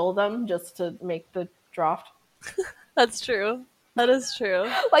have to kill them just to make the draft. That's true. That is true.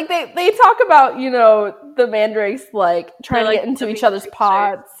 Like they talk about, the mandrakes like trying to get into each other's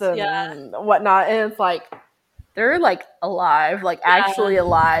pots and whatnot, and it's like they're like alive, like actually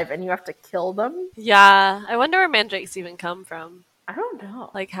alive, and you have to kill them. Yeah, I wonder where mandrakes even come from. I don't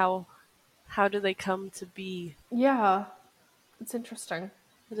know. Like how do they come to be? Yeah, it's interesting.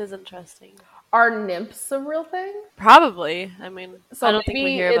 It is interesting. Are nymphs a real thing? Probably. I mean, so I don't think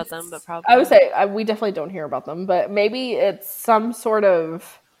we hear about them, but probably. I would say we definitely don't hear about them, but maybe it's some sort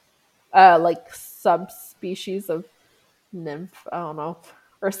of like subspecies of nymph. I don't know,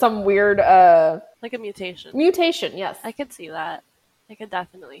 or some weird like a mutation. Mutation, yes. I could see that. I could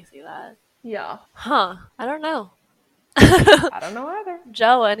definitely see that. Yeah. Huh. I don't know. I don't know either.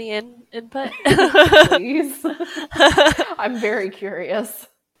 Joe, any input? Please. I'm very curious.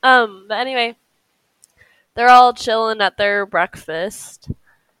 But anyway, they're all chilling at their breakfast.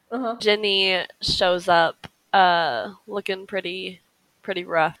 Ginny shows up, looking pretty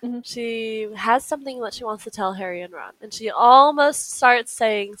rough. She has something that she wants to tell Harry and Ron, and she almost starts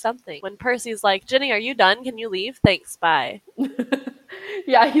saying something when Percy's like, "Ginny, are you done? Can you leave? Thanks, bye."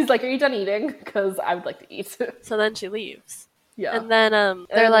 Yeah, he's like, "Are you done eating? Because I would like to eat." So then she leaves. Yeah. And then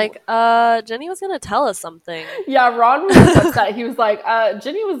they're like, Ginny was going to tell us something. Yeah, Ron was upset. He was like,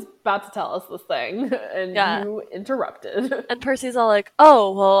 Ginny was about to tell us this thing, and you interrupted. And Percy's all like,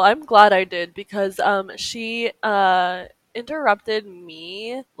 oh, well, I'm glad I did, because she interrupted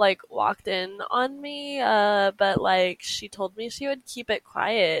me, like, walked in on me, but, like, she told me she would keep it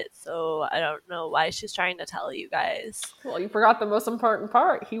quiet, so I don't know why she's trying to tell you guys. Well, you forgot the most important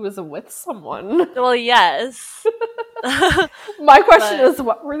part. He was with someone. Well, yes. My question is,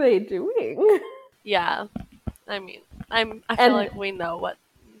 what were they doing? Yeah. I mean, I feel like we know what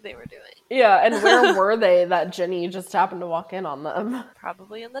they were doing. Yeah, and where were they that Ginny just happened to walk in on them?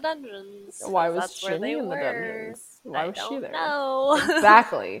 Probably in the dungeons. Why was Ginny in the dungeons? Why was she there? No.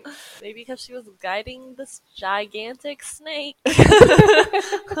 Exactly. Maybe because she was guiding this gigantic snake. But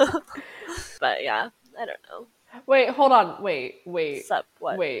yeah, I don't know. Wait, hold on. Wait. Sup,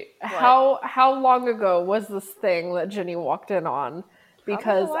 what? Wait. What? How long ago was this thing that Ginny walked in on?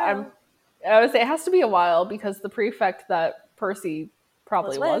 Because I would say it has to be a while, because the prefect that Percy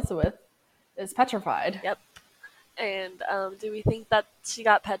probably was with is petrified. Yep. And do we think that she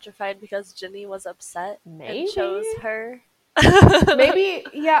got petrified because Ginny was upset and chose her? Maybe,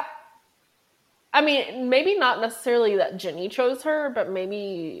 yeah. I mean, maybe not necessarily that Ginny chose her, but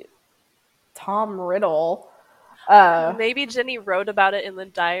maybe Tom Riddle. Maybe Ginny wrote about it in the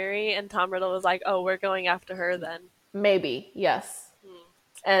diary, and Tom Riddle was like, "Oh, we're going after her then." Maybe, yes.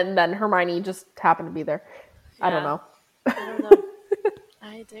 And then Hermione just happened to be there. Yeah. I don't know.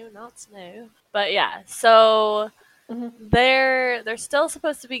 I do not know. But yeah, so they're still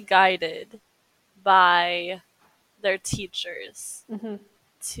supposed to be guided by their teachers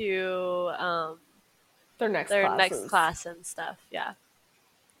to their next class and stuff. Yeah.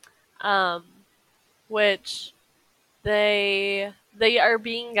 Which they are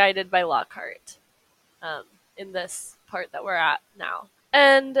being guided by Lockhart in this part that we're at now.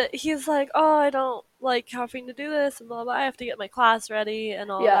 And he's like, oh, I don't like having to do this and blah, blah. I have to get my class ready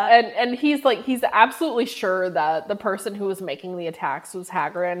and all that. Yeah, and he's like, he's absolutely sure that the person who was making the attacks was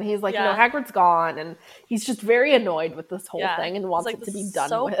Hagrid. And he's like, Hagrid's gone. And he's just very annoyed with this whole thing and wants it to be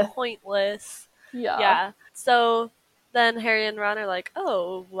done with. So pointless. Yeah. So then Harry and Ron are like,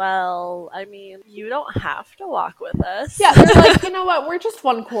 oh, well, I mean, you don't have to walk with us. Yeah, they're like, you know what? We're just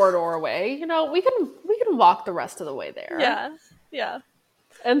one corridor away. You know, we can walk the rest of the way there. Yeah.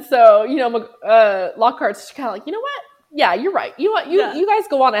 And so, Lockhart's kind of like, you know what? Yeah, you're right. You know what? You guys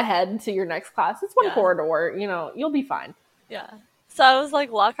go on ahead to your next class. It's one corridor. You know, you'll be fine. Yeah. So I was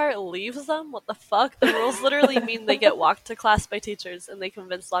like, Lockhart leaves them? What the fuck? The rules literally mean they get walked to class by teachers, and they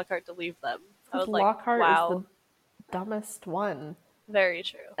convince Lockhart to leave them. I was like, Lockhart wow. Is the dumbest one. Very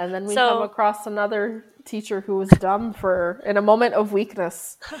true. And then we come across another teacher who was dumb in a moment of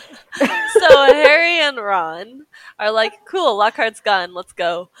weakness. So Harry and Ron are like, cool, Lockhart's gone, let's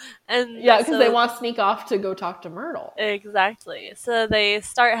go. And yeah, because they want to sneak off to go talk to Myrtle. Exactly. So they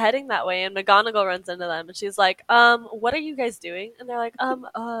start heading that way, and McGonagall runs into them, and she's like, what are you guys doing? And they're like,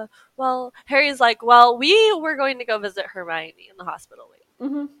 well, Harry's like, well, we were going to go visit Hermione in the hospital wing.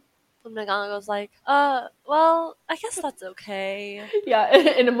 Mm-hmm. And McGonagall's like, well, I guess that's okay. Yeah,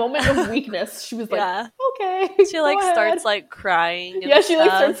 in a moment of weakness, she was like, okay. She starts crying. And she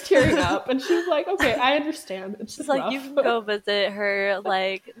starts tearing up, and she's like, okay, I understand. It's she's just like, rough. you can go visit her.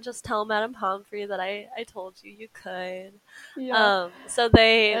 Just tell Madame Pomfrey that I told you could. Yeah. So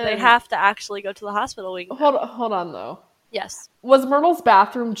they have to actually go to the hospital wing. Hold on though. Yes. Was Myrtle's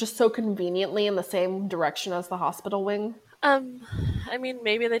bathroom just so conveniently in the same direction as the hospital wing? I mean,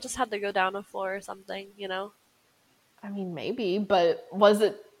 maybe they just had to go down a floor or something, you know? I mean, maybe, but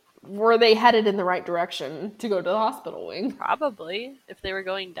were they headed in the right direction to go to the hospital wing? Probably, if they were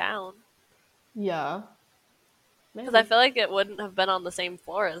going down. Yeah. Because I feel like it wouldn't have been on the same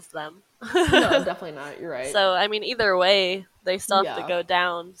floor as them. No, definitely not. You're right. So, I mean, either way, they still have to go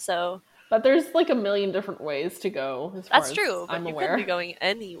down, so... But there's like a million different ways to go, as far as true, but I'm you aware. could be going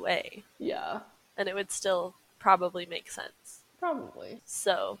any way. Yeah. And it would still probably make sense. Probably.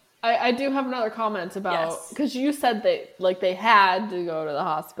 So... I do have another comment about... Because you said they had to go to the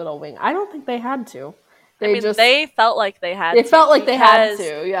hospital wing. I don't think they had to. They felt like they had to. They felt like they had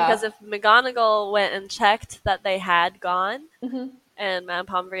to, yeah. Because if McGonagall went and checked that they had gone, and Madame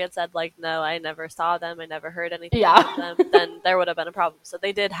Pomfrey had said, like, no, I never saw them, I never heard anything about them, then there would have been a problem. So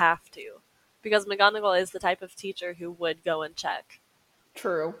they did have to. Because McGonagall is the type of teacher who would go and check.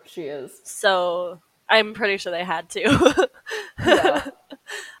 True, she is. So I'm pretty sure they had to. Yeah.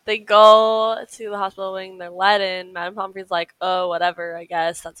 They go to the hospital wing, they're let in. Madame Pomfrey's like, oh, whatever, I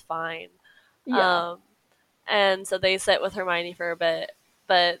guess, that's fine. Yeah. And so they sit with Hermione for a bit,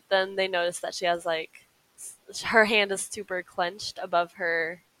 but then they notice that she has, like, her hand is super clenched above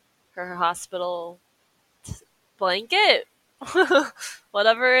her hospital blanket,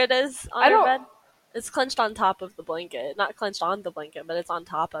 whatever it is on her bed. It's clenched on top of the blanket. Not clenched on the blanket, but it's on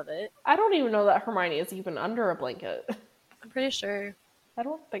top of it. I don't even know that Hermione is even under a blanket. I'm pretty sure. I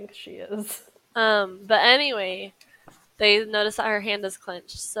don't think she is. But anyway, they notice that her hand is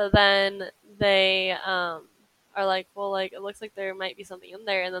clenched. So then they are like, well, like, it looks like there might be something in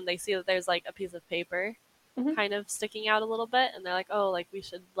there. And then they see that there's, like, a piece of paper kind of sticking out a little bit. And they're like, oh, like, we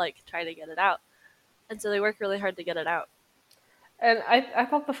should, like, try to get it out. And so they work really hard to get it out. And I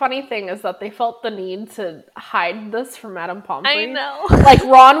thought the funny thing is that they felt the need to hide this from Madame Pomfrey. I know. Like,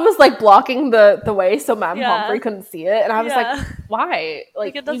 Ron was, like, blocking the way so Madame Pomfrey couldn't see it. And I was like, why?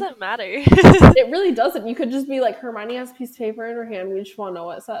 Like it doesn't matter. It really doesn't. You could just be like, Hermione has a piece of paper in her hand. We just want to know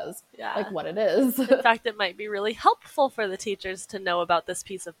what it says. Yeah. Like, what it is. In fact, it might be really helpful for the teachers to know about this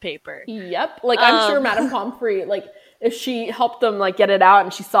piece of paper. Yep. Like, I'm sure Madame Pomfrey, like, if she helped them, like, get it out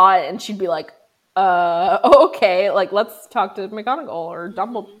and she saw it and she'd be like, okay, like, let's talk to McGonagall or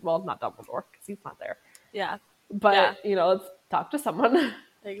Dumbledore. Well, not Dumbledore, because he's not there. Yeah. But, you know, let's talk to someone.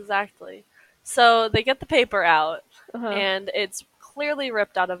 Exactly. So they get the paper out, and it's clearly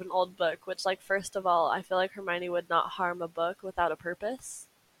ripped out of an old book, which, like, first of all, I feel like Hermione would not harm a book without a purpose.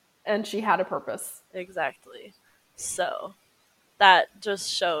 And she had a purpose. Exactly. So that just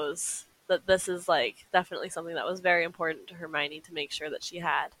shows that this is, like, definitely something that was very important to Hermione to make sure that she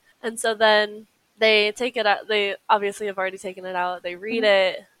had. And so then they take it out. They obviously have already taken it out. They read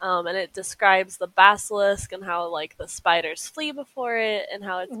it, and it describes the basilisk and how, like, the spiders flee before it and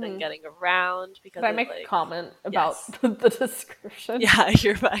how it's been getting around. Because Can I make a comment about the description? Yeah,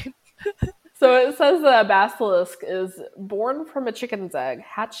 you're fine. So it says the basilisk is born from a chicken's egg,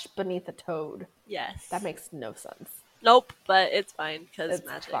 hatched beneath a toad. Yes. That makes no sense. Nope, but it's fine because it's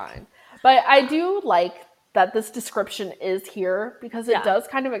magic. Fine. But I do like that this description is here because it does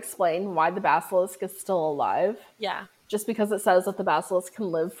kind of explain why the basilisk is still alive. Yeah. Just because it says that the basilisk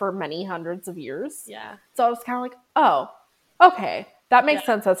can live for many hundreds of years. Yeah. So I was kind of like, oh, okay. That makes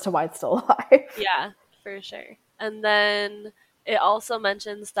sense as to why it's still alive. Yeah, for sure. And then it also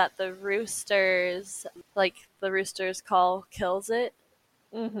mentions that the roosters, like, the rooster's call kills it.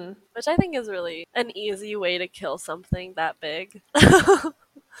 Mm-hmm. Which I think is really an easy way to kill something that big.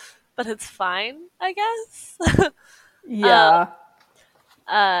 But it's fine, I guess. Yeah.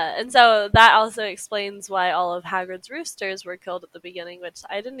 And so that also explains why all of Hagrid's roosters were killed at the beginning, which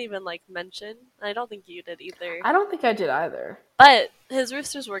I didn't even, like, mention. I don't think you did either. I don't think I did either. But his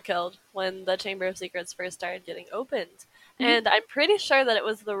roosters were killed when the Chamber of Secrets first started getting opened. Mm-hmm. And I'm pretty sure that it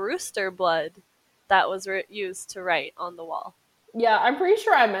was the rooster blood that was used to write on the wall. Yeah, I'm pretty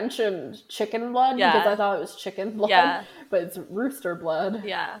sure I mentioned chicken blood because I thought it was chicken blood, but it's rooster blood.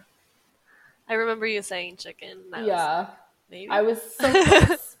 Yeah. I remember you saying chicken. Maybe. I was so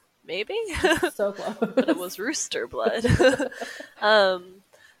close. Maybe? So close. But it was rooster blood.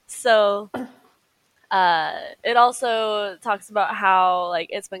 So it also talks about how, like,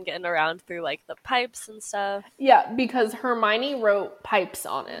 it's been getting around through, like, the pipes and stuff. Yeah, because Hermione wrote pipes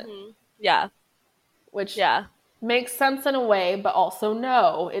on it. Mm-hmm. Yeah. Which makes sense in a way, but also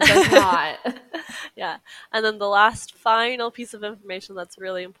no, it does not. Yeah. And then the last final piece of information that's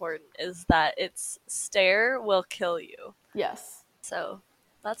really important is that its stare will kill you. Yes. So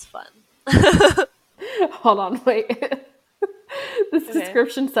that's fun. Hold on, wait. This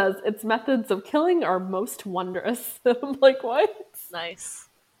description says its methods of killing are most wondrous. I'm like, what? Nice.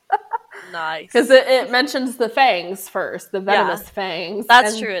 Nice. Because it mentions the fangs first, the venomous fangs.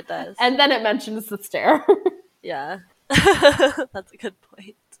 That's true, it does. And then it mentions the stare. Yeah. That's a good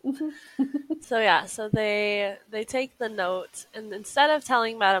point. So they take the note, and instead of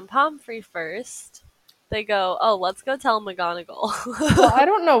telling Madame Pomfrey first, they go, oh, let's go tell McGonagall. Well, I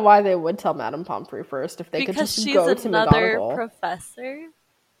don't know why they would tell Madame Pomfrey first if they could just go to McGonagall. Because she's another professor.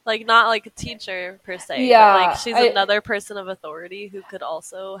 Like, not like a teacher, per se. Yeah. But, like, she's another person of authority who could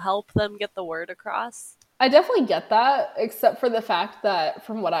also help them get the word across. I definitely get that, except for the fact that,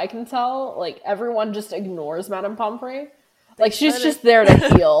 from what I can tell, like, everyone just ignores Madame Pomfrey. Like, she's just there to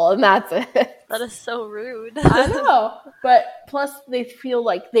heal, and that's it. That is so rude. I know. But plus, they feel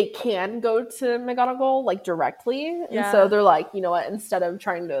like they can go to McGonagall, like, directly. And so they're like, you know what, instead of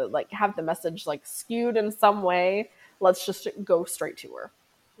trying to, like, have the message, like, skewed in some way, let's just go straight to her.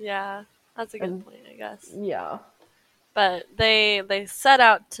 Yeah, that's a good point, I guess. Yeah. But they set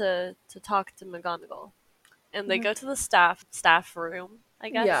out to talk to McGonagall. And they go to the staff room, I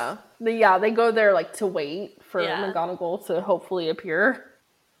guess. Yeah. They go there, like, to wait for McGonagall to hopefully appear.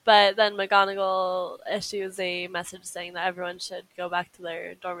 But then McGonagall issues a message saying that everyone should go back to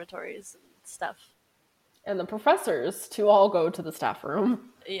their dormitories and stuff. And the professors to all go to the staff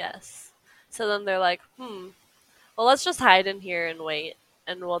room. Yes. So then they're like, well, let's just hide in here and wait,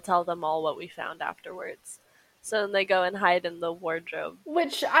 and we'll tell them all what we found afterwards. So then they go and hide in the wardrobe.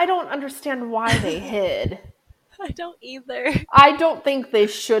 Which I don't understand why they hid. I don't either. I don't think they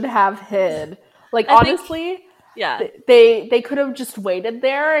should have hid. Like, honestly, they could have just waited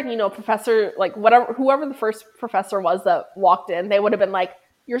there, and, you know, professor, like, whoever the first professor was that walked in, they would have been like,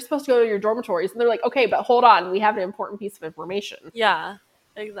 you're supposed to go to your dormitories. And they're like, okay, but hold on, we have an important piece of information. Yeah,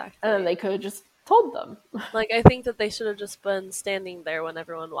 exactly. And then they could have just told them. Like, I think that they should have just been standing there when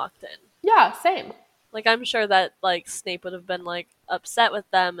everyone walked in. Yeah, same. Like, I'm sure that, like, Snape would have been, like, upset with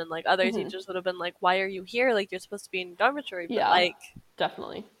them, and, like, other teachers would have been like, why are you here? Like, you're supposed to be in your dormitory. But, like,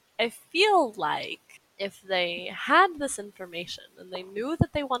 definitely. I feel like if they had this information and they knew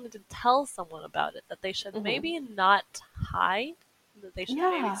that they wanted to tell someone about it, that they should maybe not hide, that they should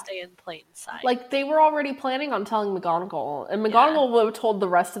maybe stay in plain sight. Like, they were already planning on telling McGonagall, and McGonagall would have told the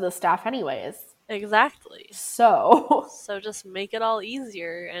rest of the staff anyways. Exactly. So just make it all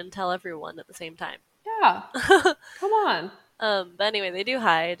easier and tell everyone at the same time. Yeah. Come on. But anyway, they do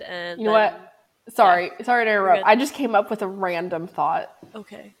hide, and you know what? Sorry to interrupt. I just came up with a random thought.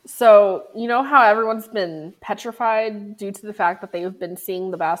 Okay. So, you know how everyone's been petrified due to the fact that they've been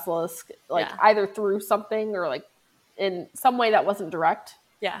seeing the basilisk, like, either through something or, like, in some way that wasn't direct?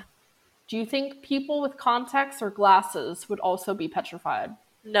 Yeah. Do you think people with contacts or glasses would also be petrified?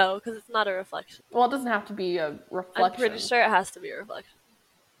 No, because it's not a reflection. Well, it doesn't have to be a reflection. I'm pretty sure it has to be a reflection.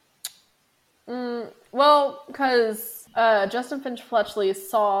 Well, because Justin Finch Fletchley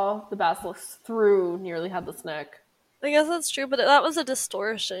saw the basilisk through Nearly Headless Nick. I guess that's true, but that was a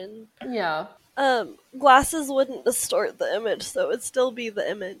distortion. Yeah. Glasses wouldn't distort the image, so it'd still be the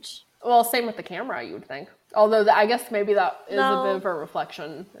image. Well, same with the camera, you would think. Although, I guess maybe that is a bit of a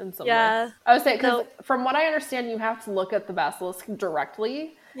reflection in some way. I would say, because from what I understand, you have to look at the basilisk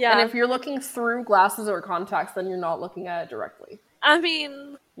directly. Yeah. And if you're looking through glasses or contacts, then you're not looking at it directly. I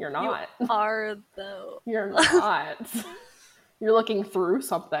mean... You're not. You are, though. You're not. You're looking through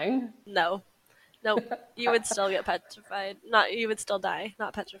something. No, you would still get petrified. You would still die,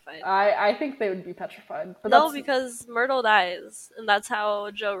 not petrified. I think they would be petrified. But no, because Myrtle dies, and that's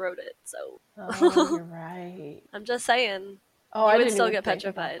how Joe wrote it, so... Oh, you're right. I'm just saying. Oh, you would still get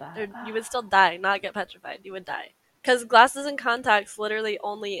petrified. Or you would still die, not get petrified. You would die. Because glasses and contacts literally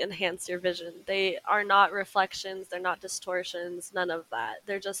only enhance your vision. They are not reflections. They're not distortions. None of that.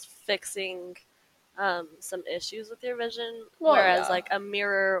 They're just fixing some issues with your vision. Whereas like a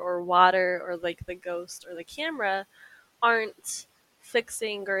mirror or water or like the ghost or the camera aren't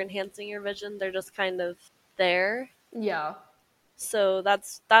fixing or enhancing your vision. They're just kind of there. Yeah. So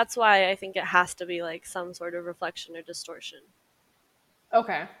that's why I think it has to be like some sort of reflection or distortion.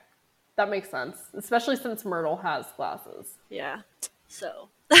 Okay. That makes sense, especially since Myrtle has glasses. Yeah. So.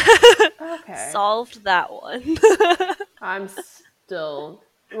 Okay. Solved that one. I'm still...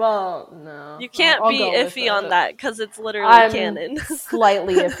 Well, no. You can't be iffy on that because it's literally canon.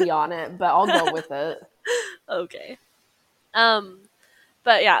 Slightly iffy on it, but I'll go with it. Okay.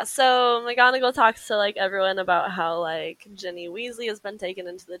 But yeah, so McGonagall talks to like everyone about how like Ginny Weasley has been taken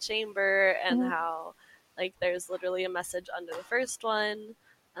into the chamber and how like there's literally a message under the first one.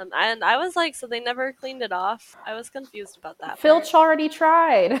 And I was like, so they never cleaned it off? I was confused about that. Filch already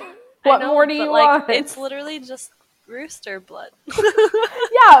tried. What more do you want? It's literally just rooster blood.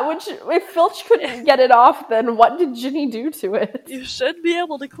 Yeah, which if Filch couldn't get it off, then what did Ginny do to it? You should be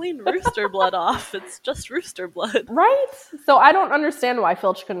able to clean rooster blood off. It's just rooster blood. Right? So I don't understand why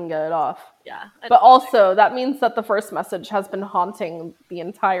Filch couldn't get it off. Yeah. But also, that means that the first message has been haunting the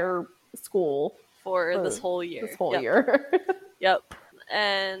entire school. For this whole year. Year. Yep.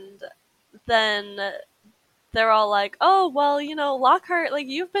 And then they're all like, oh, well, you know, Lockhart, like,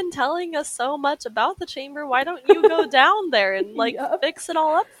 you've been telling us so much about the chamber. Why don't you go down there and, like, fix it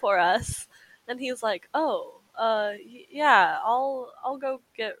all up for us? And he's like, oh, yeah, I'll go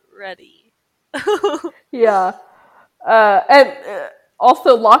get ready. Yeah. And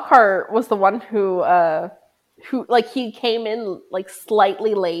also, Lockhart was the one who, like, he came in, like,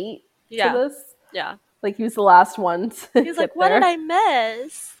 slightly late to this. Yeah. Like, he was the last one to He's like, what did I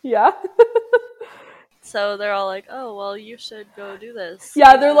miss? Yeah. So they're all like, oh, well, you should go do this.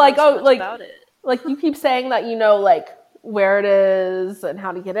 Yeah, they're like, oh, like, about it. Like, you keep saying that you know, like, where it is and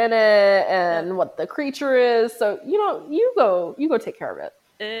how to get in it and what the creature is. So, you know, you go take care of it.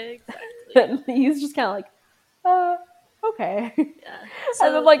 Exactly. And he's just kind of like, okay. Yeah. So,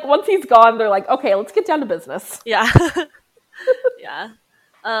 and then, like, once he's gone, they're like, okay, let's get down to business. Yeah. Yeah.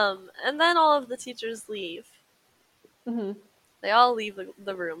 And then all of the teachers leave. Mm-hmm. They all leave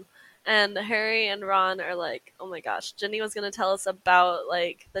the room. And Harry and Ron are like, oh my gosh, Ginny was going to tell us about,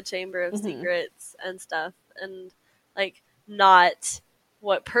 like, the Chamber of Secrets and stuff. And, like, not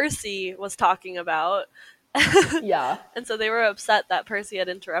what Percy was talking about. Yeah. And so they were upset that Percy had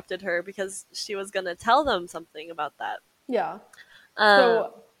interrupted her because she was going to tell them something about that. Yeah.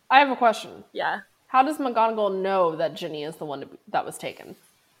 So, I have a question. Yeah. How does McGonagall know that Ginny is the one that was taken?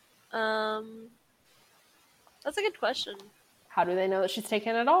 That's a good question. How do they know that she's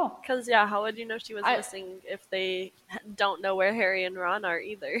taken at all? Because, yeah, how would you know she was missing if they don't know where Harry and Ron are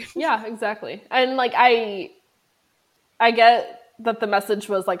either? Yeah, exactly. And, like, I get that the message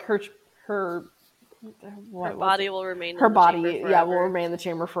was, like, her body will remain her in the body, chamber yeah, will remain in the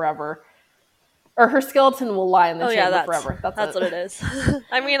chamber forever. Or her skeleton will lie in the chamber forever. That's what it is.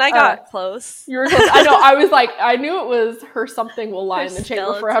 I mean, I got close. You were close. I know. I was like, I knew it was her something will lie in the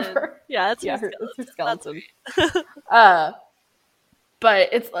chamber forever. Yeah, it's her skeleton. Right. But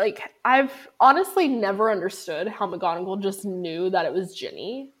it's like, I've honestly never understood how McGonagall just knew that it was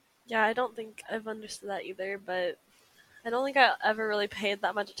Ginny. Yeah, I don't think I've understood that either, but I don't think I ever really paid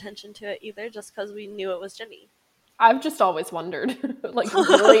that much attention to it either, just because we knew it was Ginny. I've just always wondered, like,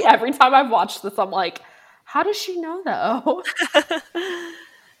 literally every time I've watched this, I'm like, how does she know though?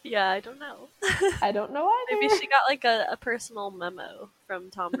 Yeah, I don't know. I don't know either. Maybe she got, like, a personal memo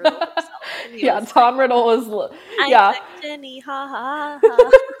from Tom Riddle himself. Yeah, Tom Riddle was... I'm Ginny, ha ha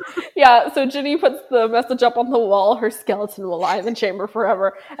ha. Yeah, so Ginny puts the message up on the wall, her skeleton will lie in the chamber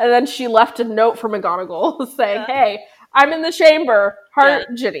forever. And then she left a note for McGonagall saying, hey, I'm in the chamber, heart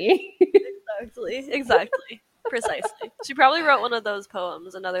Ginny. Exactly. Precisely. She probably wrote one of those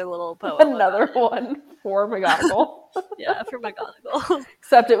poems, another little poem. Another one for McGonagall. Yeah, for McGonagall.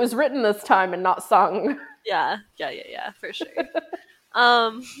 Except it was written this time and not sung. Yeah, for sure.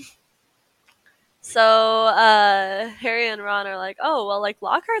 So Harry and Ron are like, oh, well, like,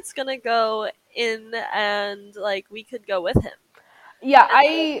 Lockhart's gonna go in and, like, we could go with him. Yeah,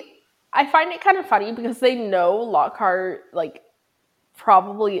 I find it kind of funny because they know Lockhart, like,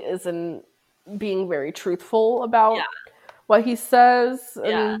 probably isn't being very truthful about what he says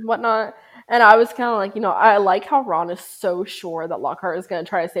and whatnot. And I was kind of like, you know, I like how Ron is so sure that Lockhart is going to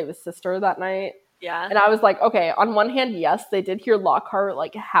try to save his sister that night. Yeah. And I was like, okay, on one hand, yes, they did hear Lockhart,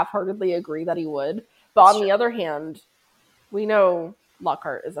 like, half-heartedly agree that he would. But on the other hand, we know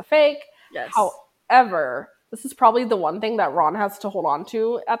Lockhart is a fake. Yes. However, this is probably the one thing that Ron has to hold on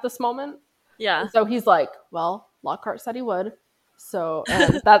to at this moment. Yeah. And so he's like, well, Lockhart said he would. So,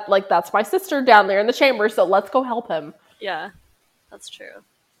 and that's my sister down there in the chamber, so let's go help him. Yeah, that's true.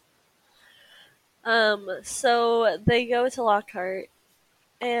 So they go to Lockhart,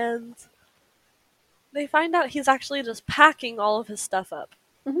 and they find out he's actually just packing all of his stuff up.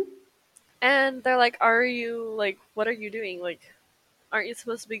 Mm-hmm. And they're like, what are you doing? Like, aren't you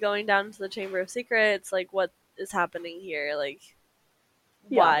supposed to be going down to the Chamber of Secrets? Like, what is happening here? Like,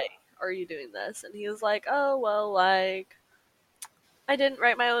 why are you doing this? And he was like, oh, well, like, I didn't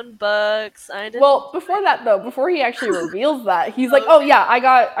write my own books. Well, before that though, before he actually reveals that, he's like, "Oh yeah, I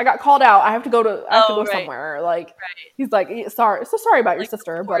got called out. I have to go somewhere." Like, he's like, "Sorry about your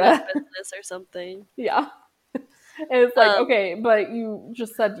sister, but business or something." Yeah, and it's like, okay, but you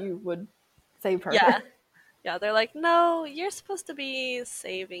just said you would save her. Yeah. They're like, "No, you're supposed to be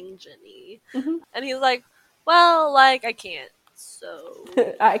saving Ginny," mm-hmm. and he's like, "Well, like, I can't. So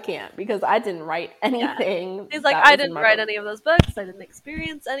I can't because I didn't write anything. Yeah. He's like, I didn't write any of those books. I didn't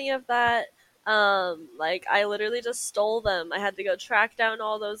experience any of that. Like, I literally just stole them. I had to go track down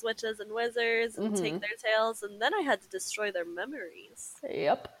all those witches and wizards and take their tales, and then I had to destroy their memories.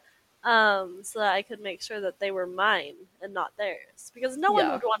 Yep. So that I could make sure that they were mine and not theirs. Because no one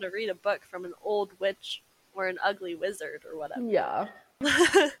would want to read a book from an old witch or an ugly wizard or whatever. Yeah.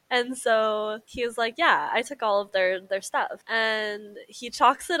 And so he was like, yeah, I took all of their stuff. And he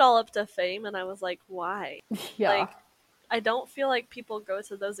chalks it all up to fame, and I was like, why? Yeah. Like, I don't feel like people go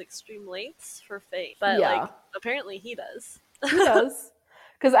to those extreme lengths for fame. But, like, apparently he does. He does.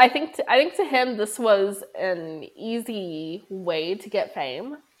 Because I think to him, this was an easy way to get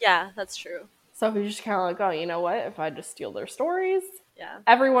fame. Yeah, that's true. So he's just kind of like, oh, you know what? If I just steal their stories, yeah,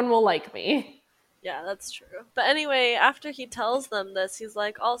 everyone will like me. Yeah, that's true. But anyway, after he tells them this, he's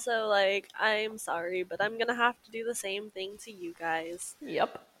like, also, like, I'm sorry, but I'm gonna have to do the same thing to you guys.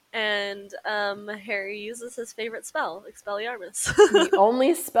 Yep. And Harry uses his favorite spell, Expelliarmus. The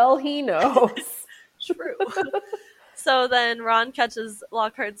only spell he knows. True. So then Ron catches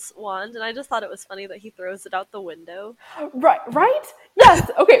Lockhart's wand, and I just thought it was funny that he throws it out the window. Right? Yes.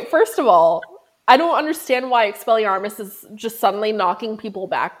 Okay, first of all, I don't understand why Expelliarmus is just suddenly knocking people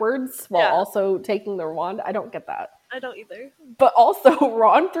backwards while also taking their wand. I don't get that. I don't either. But also,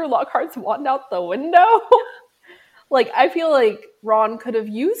 Ron threw Lockhart's wand out the window? Like, I feel like Ron could have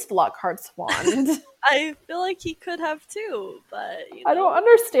used Lockhart's wand. I feel like he could have too, but, you know. I don't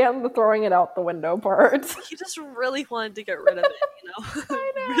understand the throwing it out the window part. He just really wanted to get rid of it, you know?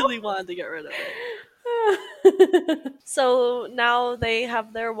 I know. Really wanted to get rid of it. So now they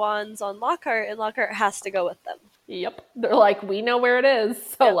have their wands on Lockhart, and Lockhart has to go with them. Yep. They're like, we know where it is,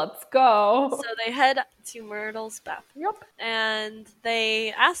 so let's go. So they head to Myrtle's bathroom. Yep. And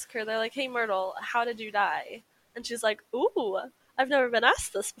they ask her, they're like, hey, Myrtle, how did you die? And she's like, ooh, I've never been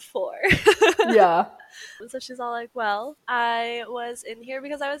asked this before. Yeah. And so she's all like, well, I was in here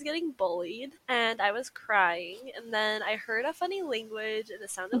because I was getting bullied and I was crying, and then I heard a funny language and it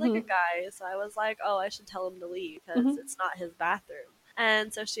sounded like a guy, so I was like, oh, I should tell him to leave because it's not his bathroom.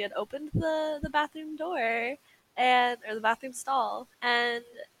 And so she had opened the bathroom door or the bathroom stall, and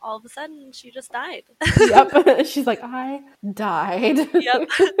all of a sudden she just died. Yep. She's like, I died. Yep.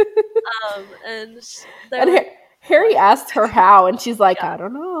 Harry asked her how, and she's like, I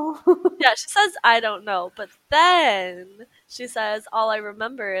don't know. Yeah, she says, I don't know. But then she says, all I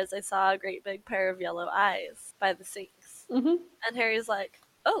remember is I saw a great big pair of yellow eyes by the sinks. And Harry's like,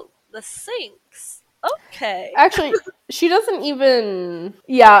 oh, the sinks. Okay. Actually, she doesn't even...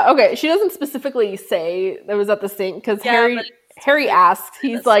 Yeah, okay. She doesn't specifically say it was at the sink, because Harry asks,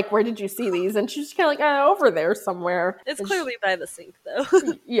 he's like, where did you see these? And she's kind of like, over there somewhere. It's clearly by the sink, though.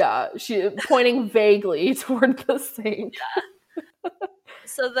 Yeah, she pointing vaguely toward the sink. Yeah.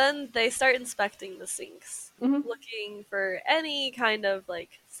 So then they start inspecting the sinks, looking for any kind of,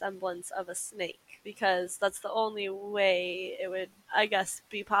 like, semblance of a snake, because that's the only way it would, I guess,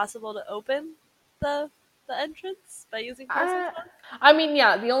 be possible to open the entrance by using Parseltongue. I mean,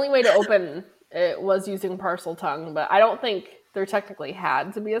 yeah, the only way to open it was using Parseltongue, but I don't think there technically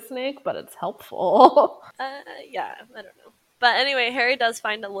had to be a snake, but it's helpful. Yeah, I don't know. But anyway, Harry does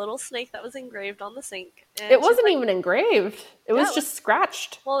find a little snake that was engraved on the sink. And it wasn't even engraved. It was just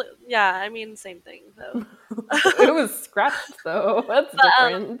scratched. Well, yeah, I mean, same thing, though. It was scratched, though. That's the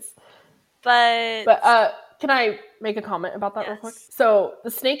difference. But can I make a comment about that real quick? So the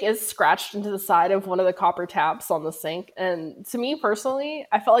snake is scratched into the side of one of the copper taps on the sink. And to me personally,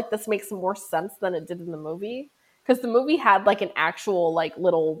 I felt like this makes more sense than it did in the movie. Because the movie had like an actual like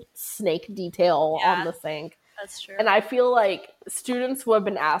little snake detail on the sink. That's true. And I feel like students would have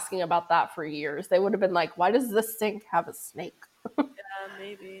been asking about that for years. They would have been like, why does this sink have a snake? Yeah,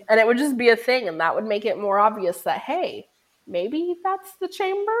 maybe. And it would just be a thing. And that would make it more obvious that, hey, maybe that's the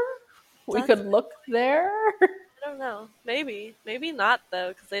chamber? We could look there? I don't know. Maybe. Maybe not, though,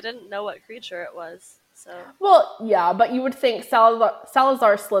 because they didn't know what creature it was. So. Well, yeah, but you would think Salazar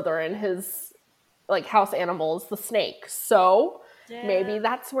Slytherin, his like house animal, is the snake. So maybe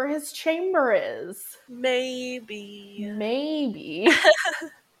that's where his chamber is. Maybe.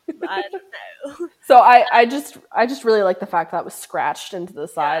 I don't know. So I just really like the fact that it was scratched into the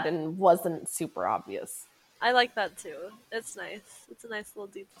side and wasn't super obvious. I like that too. It's nice. It's a nice little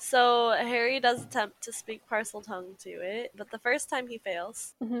detail. So Harry does attempt to speak Parseltongue to it, but the first time he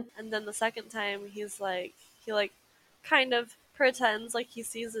fails, and then the second time he kind of pretends like he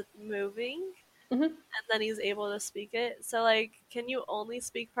sees it moving, and then he's able to speak it. So like, can you only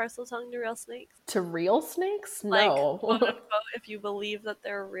speak Parseltongue to real snakes? To real snakes? No. Like, quote unquote, if you believe that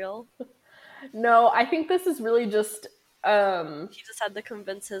they're real. No, I think this is really just He just had to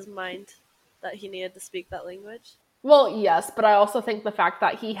convince his mind that he needed to speak that language. Well, yes, but I also think the fact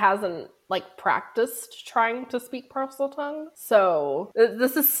that he hasn't like practiced trying to speak Parseltongue, so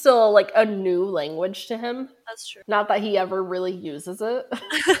this is still like a new language to him. That's true. Not that he ever really uses it.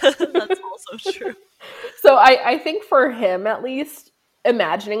 That's also true. So I think for him, at least,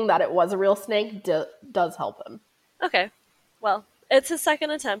 imagining that it was a real snake does help him. Okay, well, it's his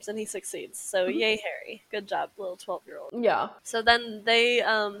second attempt and he succeeds. So yay, Harry! Good job, little 12-year-old. Yeah. So then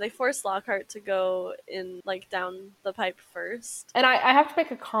they force Lockhart to go in like down the pipe first. And I have to make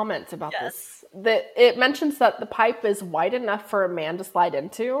a comment about this. That it mentions that the pipe is wide enough for a man to slide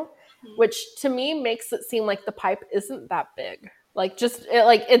into, which to me makes it seem like the pipe isn't that big. Like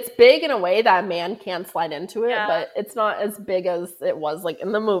it's big in a way that a man can slide into it, but it's not as big as it was like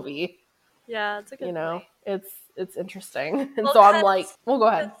in the movie. Yeah, it's a good point. It's interesting. And so I'm like, well, go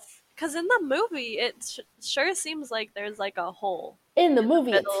ahead. Because in the movie, it sure seems like there's like a hole. In the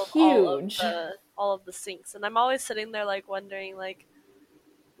movie, it's huge. All of the sinks. And I'm always sitting there like wondering like,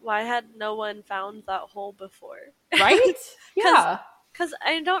 why had no one found that hole before? Right? Yeah. Because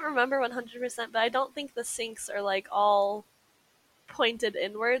I don't remember 100%, but I don't think the sinks are like all pointed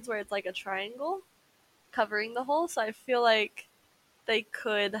inwards where it's like a triangle covering the hole. So I feel like they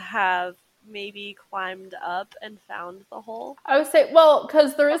could have maybe climbed up and found the hole. I would say, well,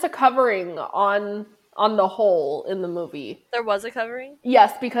 because there is a covering on the hole in the movie. There was a covering?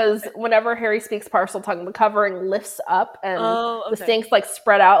 Yes, because whenever Harry speaks Parseltongue, the covering lifts up and the sinks like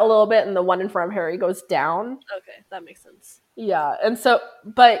spread out a little bit and the one in front of Harry goes down. Okay, that makes sense. Yeah, and so,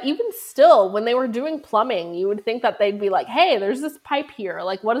 but even still, when they were doing plumbing, you would think that they'd be like, hey, there's this pipe here.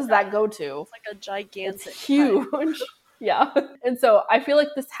 Like, what does that go to? It's like a gigantic It's huge. pipe. Yeah. And so I feel like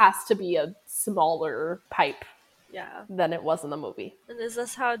this has to be a smaller pipe than it was in the movie. And is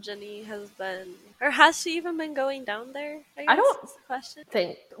this how Ginny has been, or has she even been going down there? I don't is the question.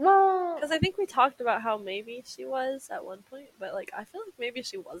 think, well, because I think we talked about how maybe she was at one point, but like I feel like maybe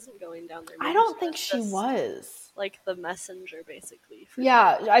she wasn't going down there. Maybe I don't think she was. Like the messenger, basically.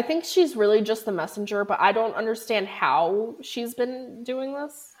 Yeah, I think she's really just the messenger, but I don't understand how she's been doing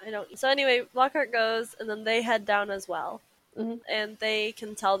this. I don't. So anyway, Lockhart goes, and then they head down as well. Mm-hmm. And they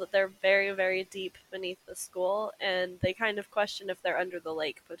can tell that they're very, very deep beneath the school, and they kind of question if they're under the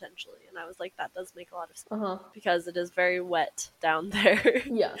lake, potentially. And I was like, that does make a lot of sense, because it is very wet down there.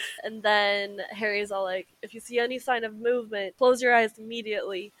 Yes. And then Harry's all like, if you see any sign of movement, close your eyes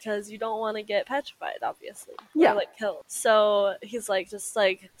immediately, because you don't want to get petrified, obviously. Yeah. Or, like, killed. So he's like, just,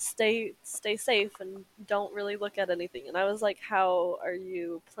 like, stay safe and don't really look at anything. And I was like, how are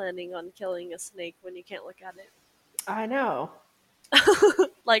you planning on killing a snake when you can't look at it? I know.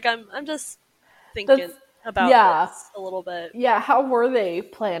 Like, I'm just thinking about this a little bit. Yeah, how were they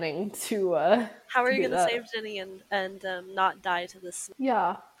planning to how are you going to save Ginny and not die to this?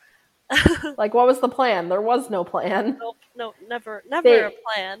 Yeah. Like, what was the plan? There was no plan. Nope, never a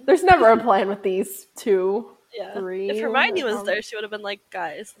plan. There's never a plan with these two. Yeah. 3. If Hermione was there, she would have been like,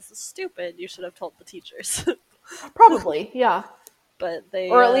 guys, this is stupid. You should have told the teachers. Probably, yeah. But they,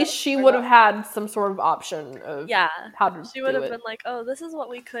 or at least she would have had some sort of option of how to do it. She would have been like, oh, this is what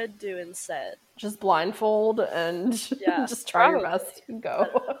we could do instead. Just blindfold and just try your best and go.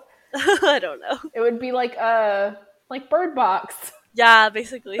 I don't know. It would be like Bird Box. Yeah,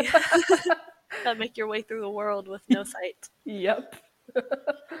 basically. Gotta make your way through the world with no sight. Yep.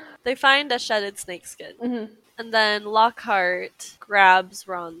 They find a shedded snakeskin. Mm-hmm. And then Lockhart grabs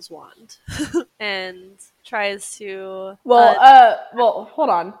Ron's wand and tries to... Well, hold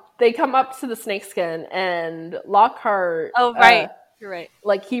on. They come up to the snakeskin and Lockhart... Oh, right. You're right.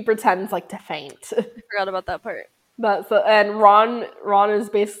 Like, he pretends, like, to faint. I forgot about that part. And Ron is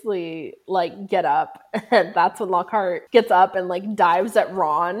basically like, get up, and that's when Lockhart gets up and like dives at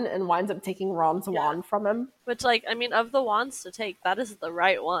Ron and winds up taking Ron's wand from him. Which, like, I mean, of the wands to take, that is the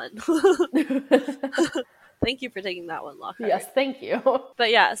right one. Thank you for taking that one, Lockhart. Yes, thank you. But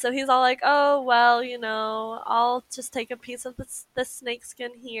yeah, so he's all like, oh, well, you know, I'll just take a piece of this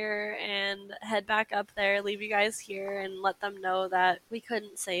snakeskin here and head back up there, leave you guys here, and let them know that we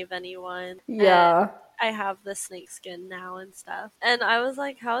couldn't save anyone. Yeah. And I have the snakeskin now and stuff. And I was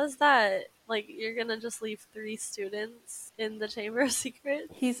like, how is that? Like, you're gonna just leave 3 students in the Chamber of Secrets?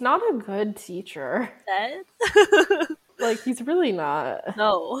 He's not a good teacher. Dead? Like, he's really not.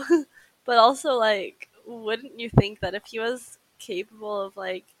 No. But also, like, wouldn't you think that if he was capable of,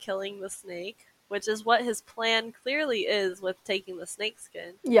 like, killing the snake, which is what his plan clearly is with taking the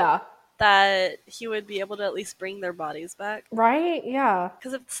snakeskin, that he would be able to at least bring their bodies back? Right? Yeah.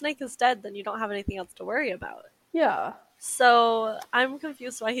 Because if the snake is dead, then you don't have anything else to worry about. Yeah. So I'm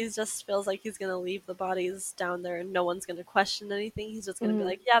confused why he just feels like he's gonna leave the bodies down there and no one's gonna question anything. He's just gonna be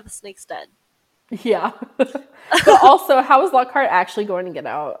like, yeah, the snake's dead. Yeah. But also, how is Lockhart actually going to get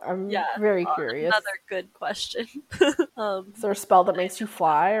out? I'm very curious. Another good question. Is there a spell that makes you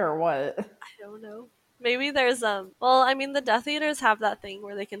fly or what? I don't know. Maybe there's well, I mean, the Death Eaters have that thing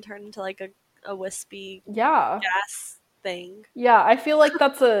where they can turn into like a wispy gas thing. Yeah, I feel like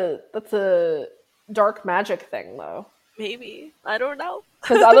that's a dark magic thing though. Maybe. I don't know.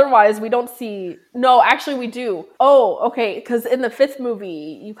 Because otherwise we don't see... No, actually we do. Oh, okay, because in the 5th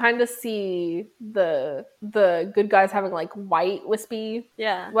movie, you kind of see the good guys having like white, wispy,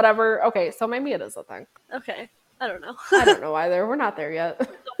 whatever. Okay, so maybe it is a thing. Okay, I don't know. I don't know either. We're not there yet.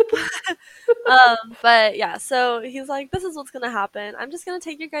 But yeah, so he's like, this is what's gonna happen. I'm just gonna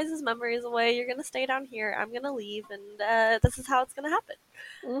take your guys' memories away. You're gonna stay down here. I'm gonna leave, and this is how it's gonna happen.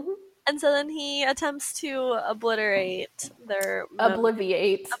 Mm-hmm. And so then he attempts to obliterate their...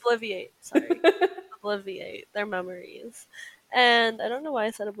 Obliviate their memories. And I don't know why I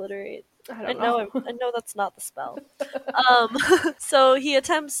said obliterate. I know that's not the spell. So he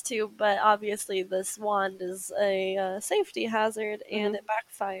attempts to, but obviously this wand is a safety hazard, and it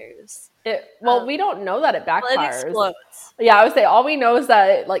backfires. We don't know that it backfires. Well, it explodes. Yeah, I would say all we know is that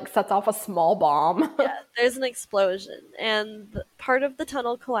it like sets off a small bomb. Yeah, there's an explosion, and part of the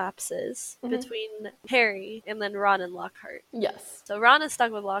tunnel collapses between Harry and then Ron and Lockhart. Yes. So Ron is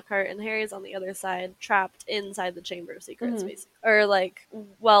stuck with Lockhart, and Harry's on the other side, trapped inside the Chamber of Secrets, basically. Or like,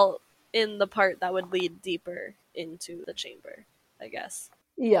 well, in the part that would lead deeper into the chamber, I guess.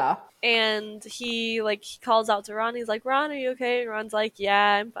 Yeah. And he calls out to Ron. He's like, Ron, are you okay? And Ron's like,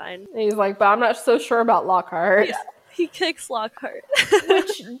 yeah, I'm fine. And he's like, but I'm not so sure about Lockhart. Yeah. He kicks Lockhart.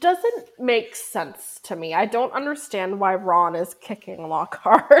 Which doesn't make sense to me. I don't understand why Ron is kicking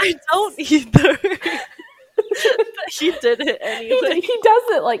Lockhart. I don't either. But he did it anyway. He does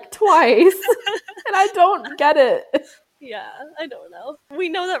it like twice. And I don't get it. Yeah, I don't know. We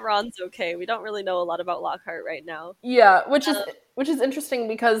know that Ron's okay. We don't really know a lot about Lockhart right now. Yeah, which is interesting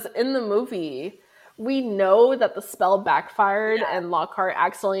because in the movie, we know that the spell backfired and Lockhart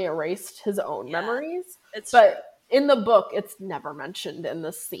accidentally erased his own memories. But in the book, it's never mentioned in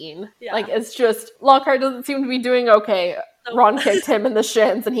this scene. Yeah. Like, it's just, Lockhart doesn't seem to be doing okay. Nope. Ron kicked him in the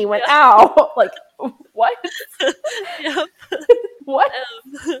shins and he went, ow! Like, what? Yep. What?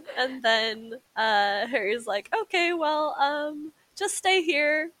 And then Harry's like, okay, well, just stay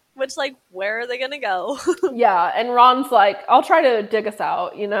here. Which, like, where are they gonna go? Yeah, and Ron's like, I'll try to dig us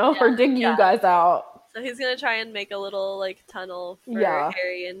out, or dig you guys out. So he's gonna try and make a little, like, tunnel for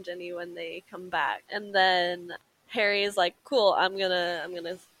Harry and Ginny when they come back. And then Harry's like, cool, I'm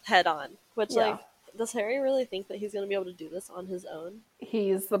gonna head on. Which, like, does Harry really think that he's gonna be able to do this on his own?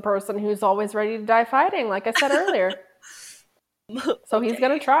 He's the person who's always ready to die fighting, like I said earlier. So he's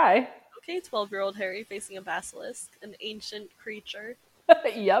gonna try. Okay, 12-year-old Harry facing a basilisk, an ancient creature.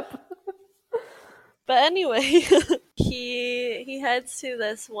 Yep. But anyway, he heads to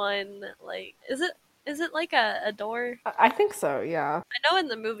this one, like, is it like a door? I think so, yeah. I know in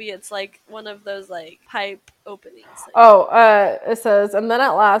the movie it's like one of those like pipe openings. It says, and then at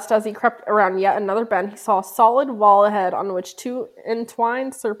last, as he crept around yet another bend, he saw a solid wall ahead on which 2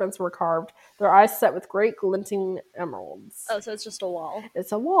 entwined serpents were carved, their eyes set with great glinting emeralds. Oh, so it's just a wall.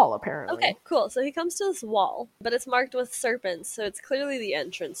 It's a wall, apparently. Okay, cool. So he comes to this wall, but it's marked with serpents, so it's clearly the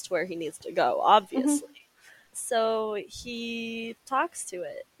entrance to where he needs to go, obviously. Mm-hmm. So he talks to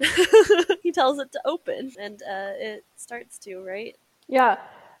it. He tells it to open, and it starts to, right? Yeah.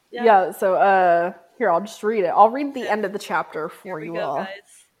 So here, I'll just read it. I'll read the end of the chapter for you all.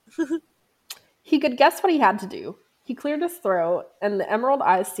 Guys. He could guess what he had to do. He cleared his throat, and the emerald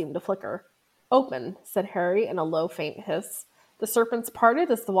eyes seemed to flicker. Open, said Harry in a low, faint hiss. The serpents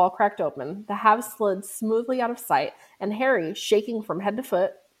parted as the wall cracked open. The halves slid smoothly out of sight, and Harry, shaking from head to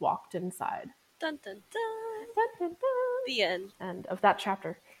foot, walked inside. Dun, dun, dun. Dun, dun, dun. The end. End of that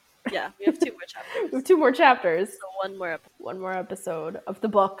chapter. Yeah, we have 2 more chapters. We have 2 more chapters. So one more episode of the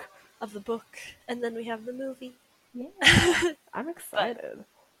book. And then we have the movie. Yeah. I'm excited.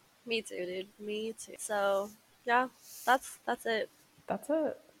 Me too, dude. Me too. So, yeah, that's it. That's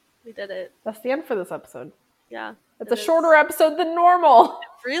it. We did it. That's the end for this episode. Yeah. It's a shorter episode than normal.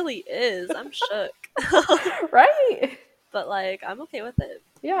 It really is. I'm shook. Right? But, like, I'm okay with it.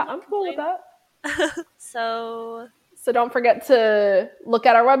 Yeah, I'm cool with that. So don't forget to look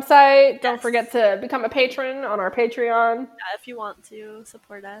at our website. Yes. Don't forget to become a patron on our Patreon. Yeah, if you want to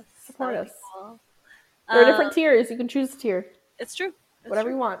support us. Cool. There are different tiers. You can choose a tier. It's true. Whatever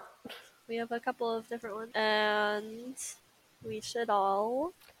you want. We have a couple of different ones. And we should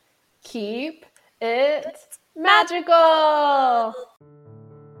all keep it magical!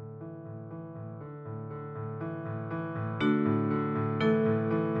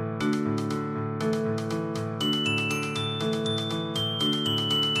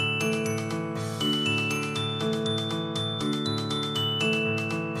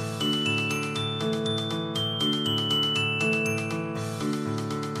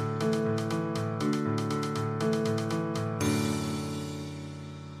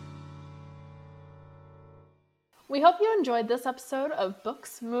 We hope you enjoyed this episode of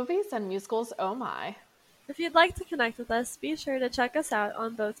Books, Movies, and Musicals Oh My. If you'd like to connect with us, be sure to check us out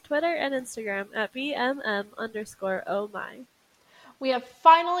on both Twitter and Instagram at BMM_Oh My. We have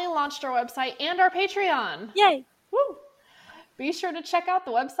finally launched our website and our Patreon. Yay! Woo! Be sure to check out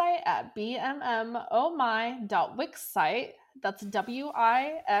the website at bmmohmy.wixsite. That's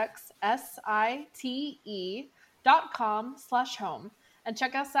wixsite.com/home. And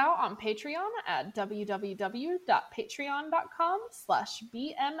check us out on Patreon at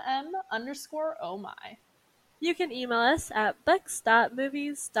www.patreon.com/BMM_Oh My. You can email us at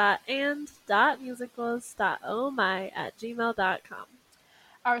books.movies.and.musicals.ohmy@gmail.com.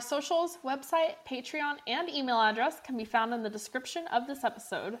 Our socials, website, Patreon, and email address can be found in the description of this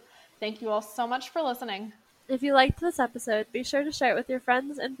episode. Thank you all so much for listening. If you liked this episode, be sure to share it with your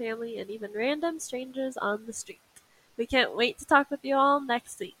friends and family and even random strangers on the street. We can't wait to talk with you all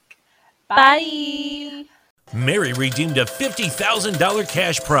next week. Bye! Mary redeemed a $50,000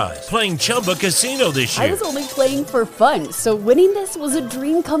 cash prize playing Chumba Casino this year. I was only playing for fun, so winning this was a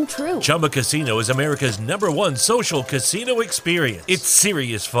dream come true. Chumba Casino is America's #1 social casino experience. It's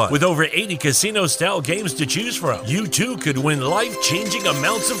serious fun. With over 80 casino-style games to choose from, you too could win life-changing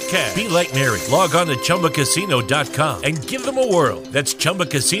amounts of cash. Be like Mary. Log on to ChumbaCasino.com and give them a whirl. That's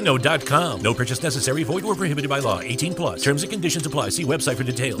ChumbaCasino.com. No purchase necessary. Void or prohibited by law. 18+. Terms and conditions apply. See website for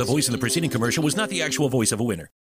details. The voice in the preceding commercial was not the actual voice of a winner.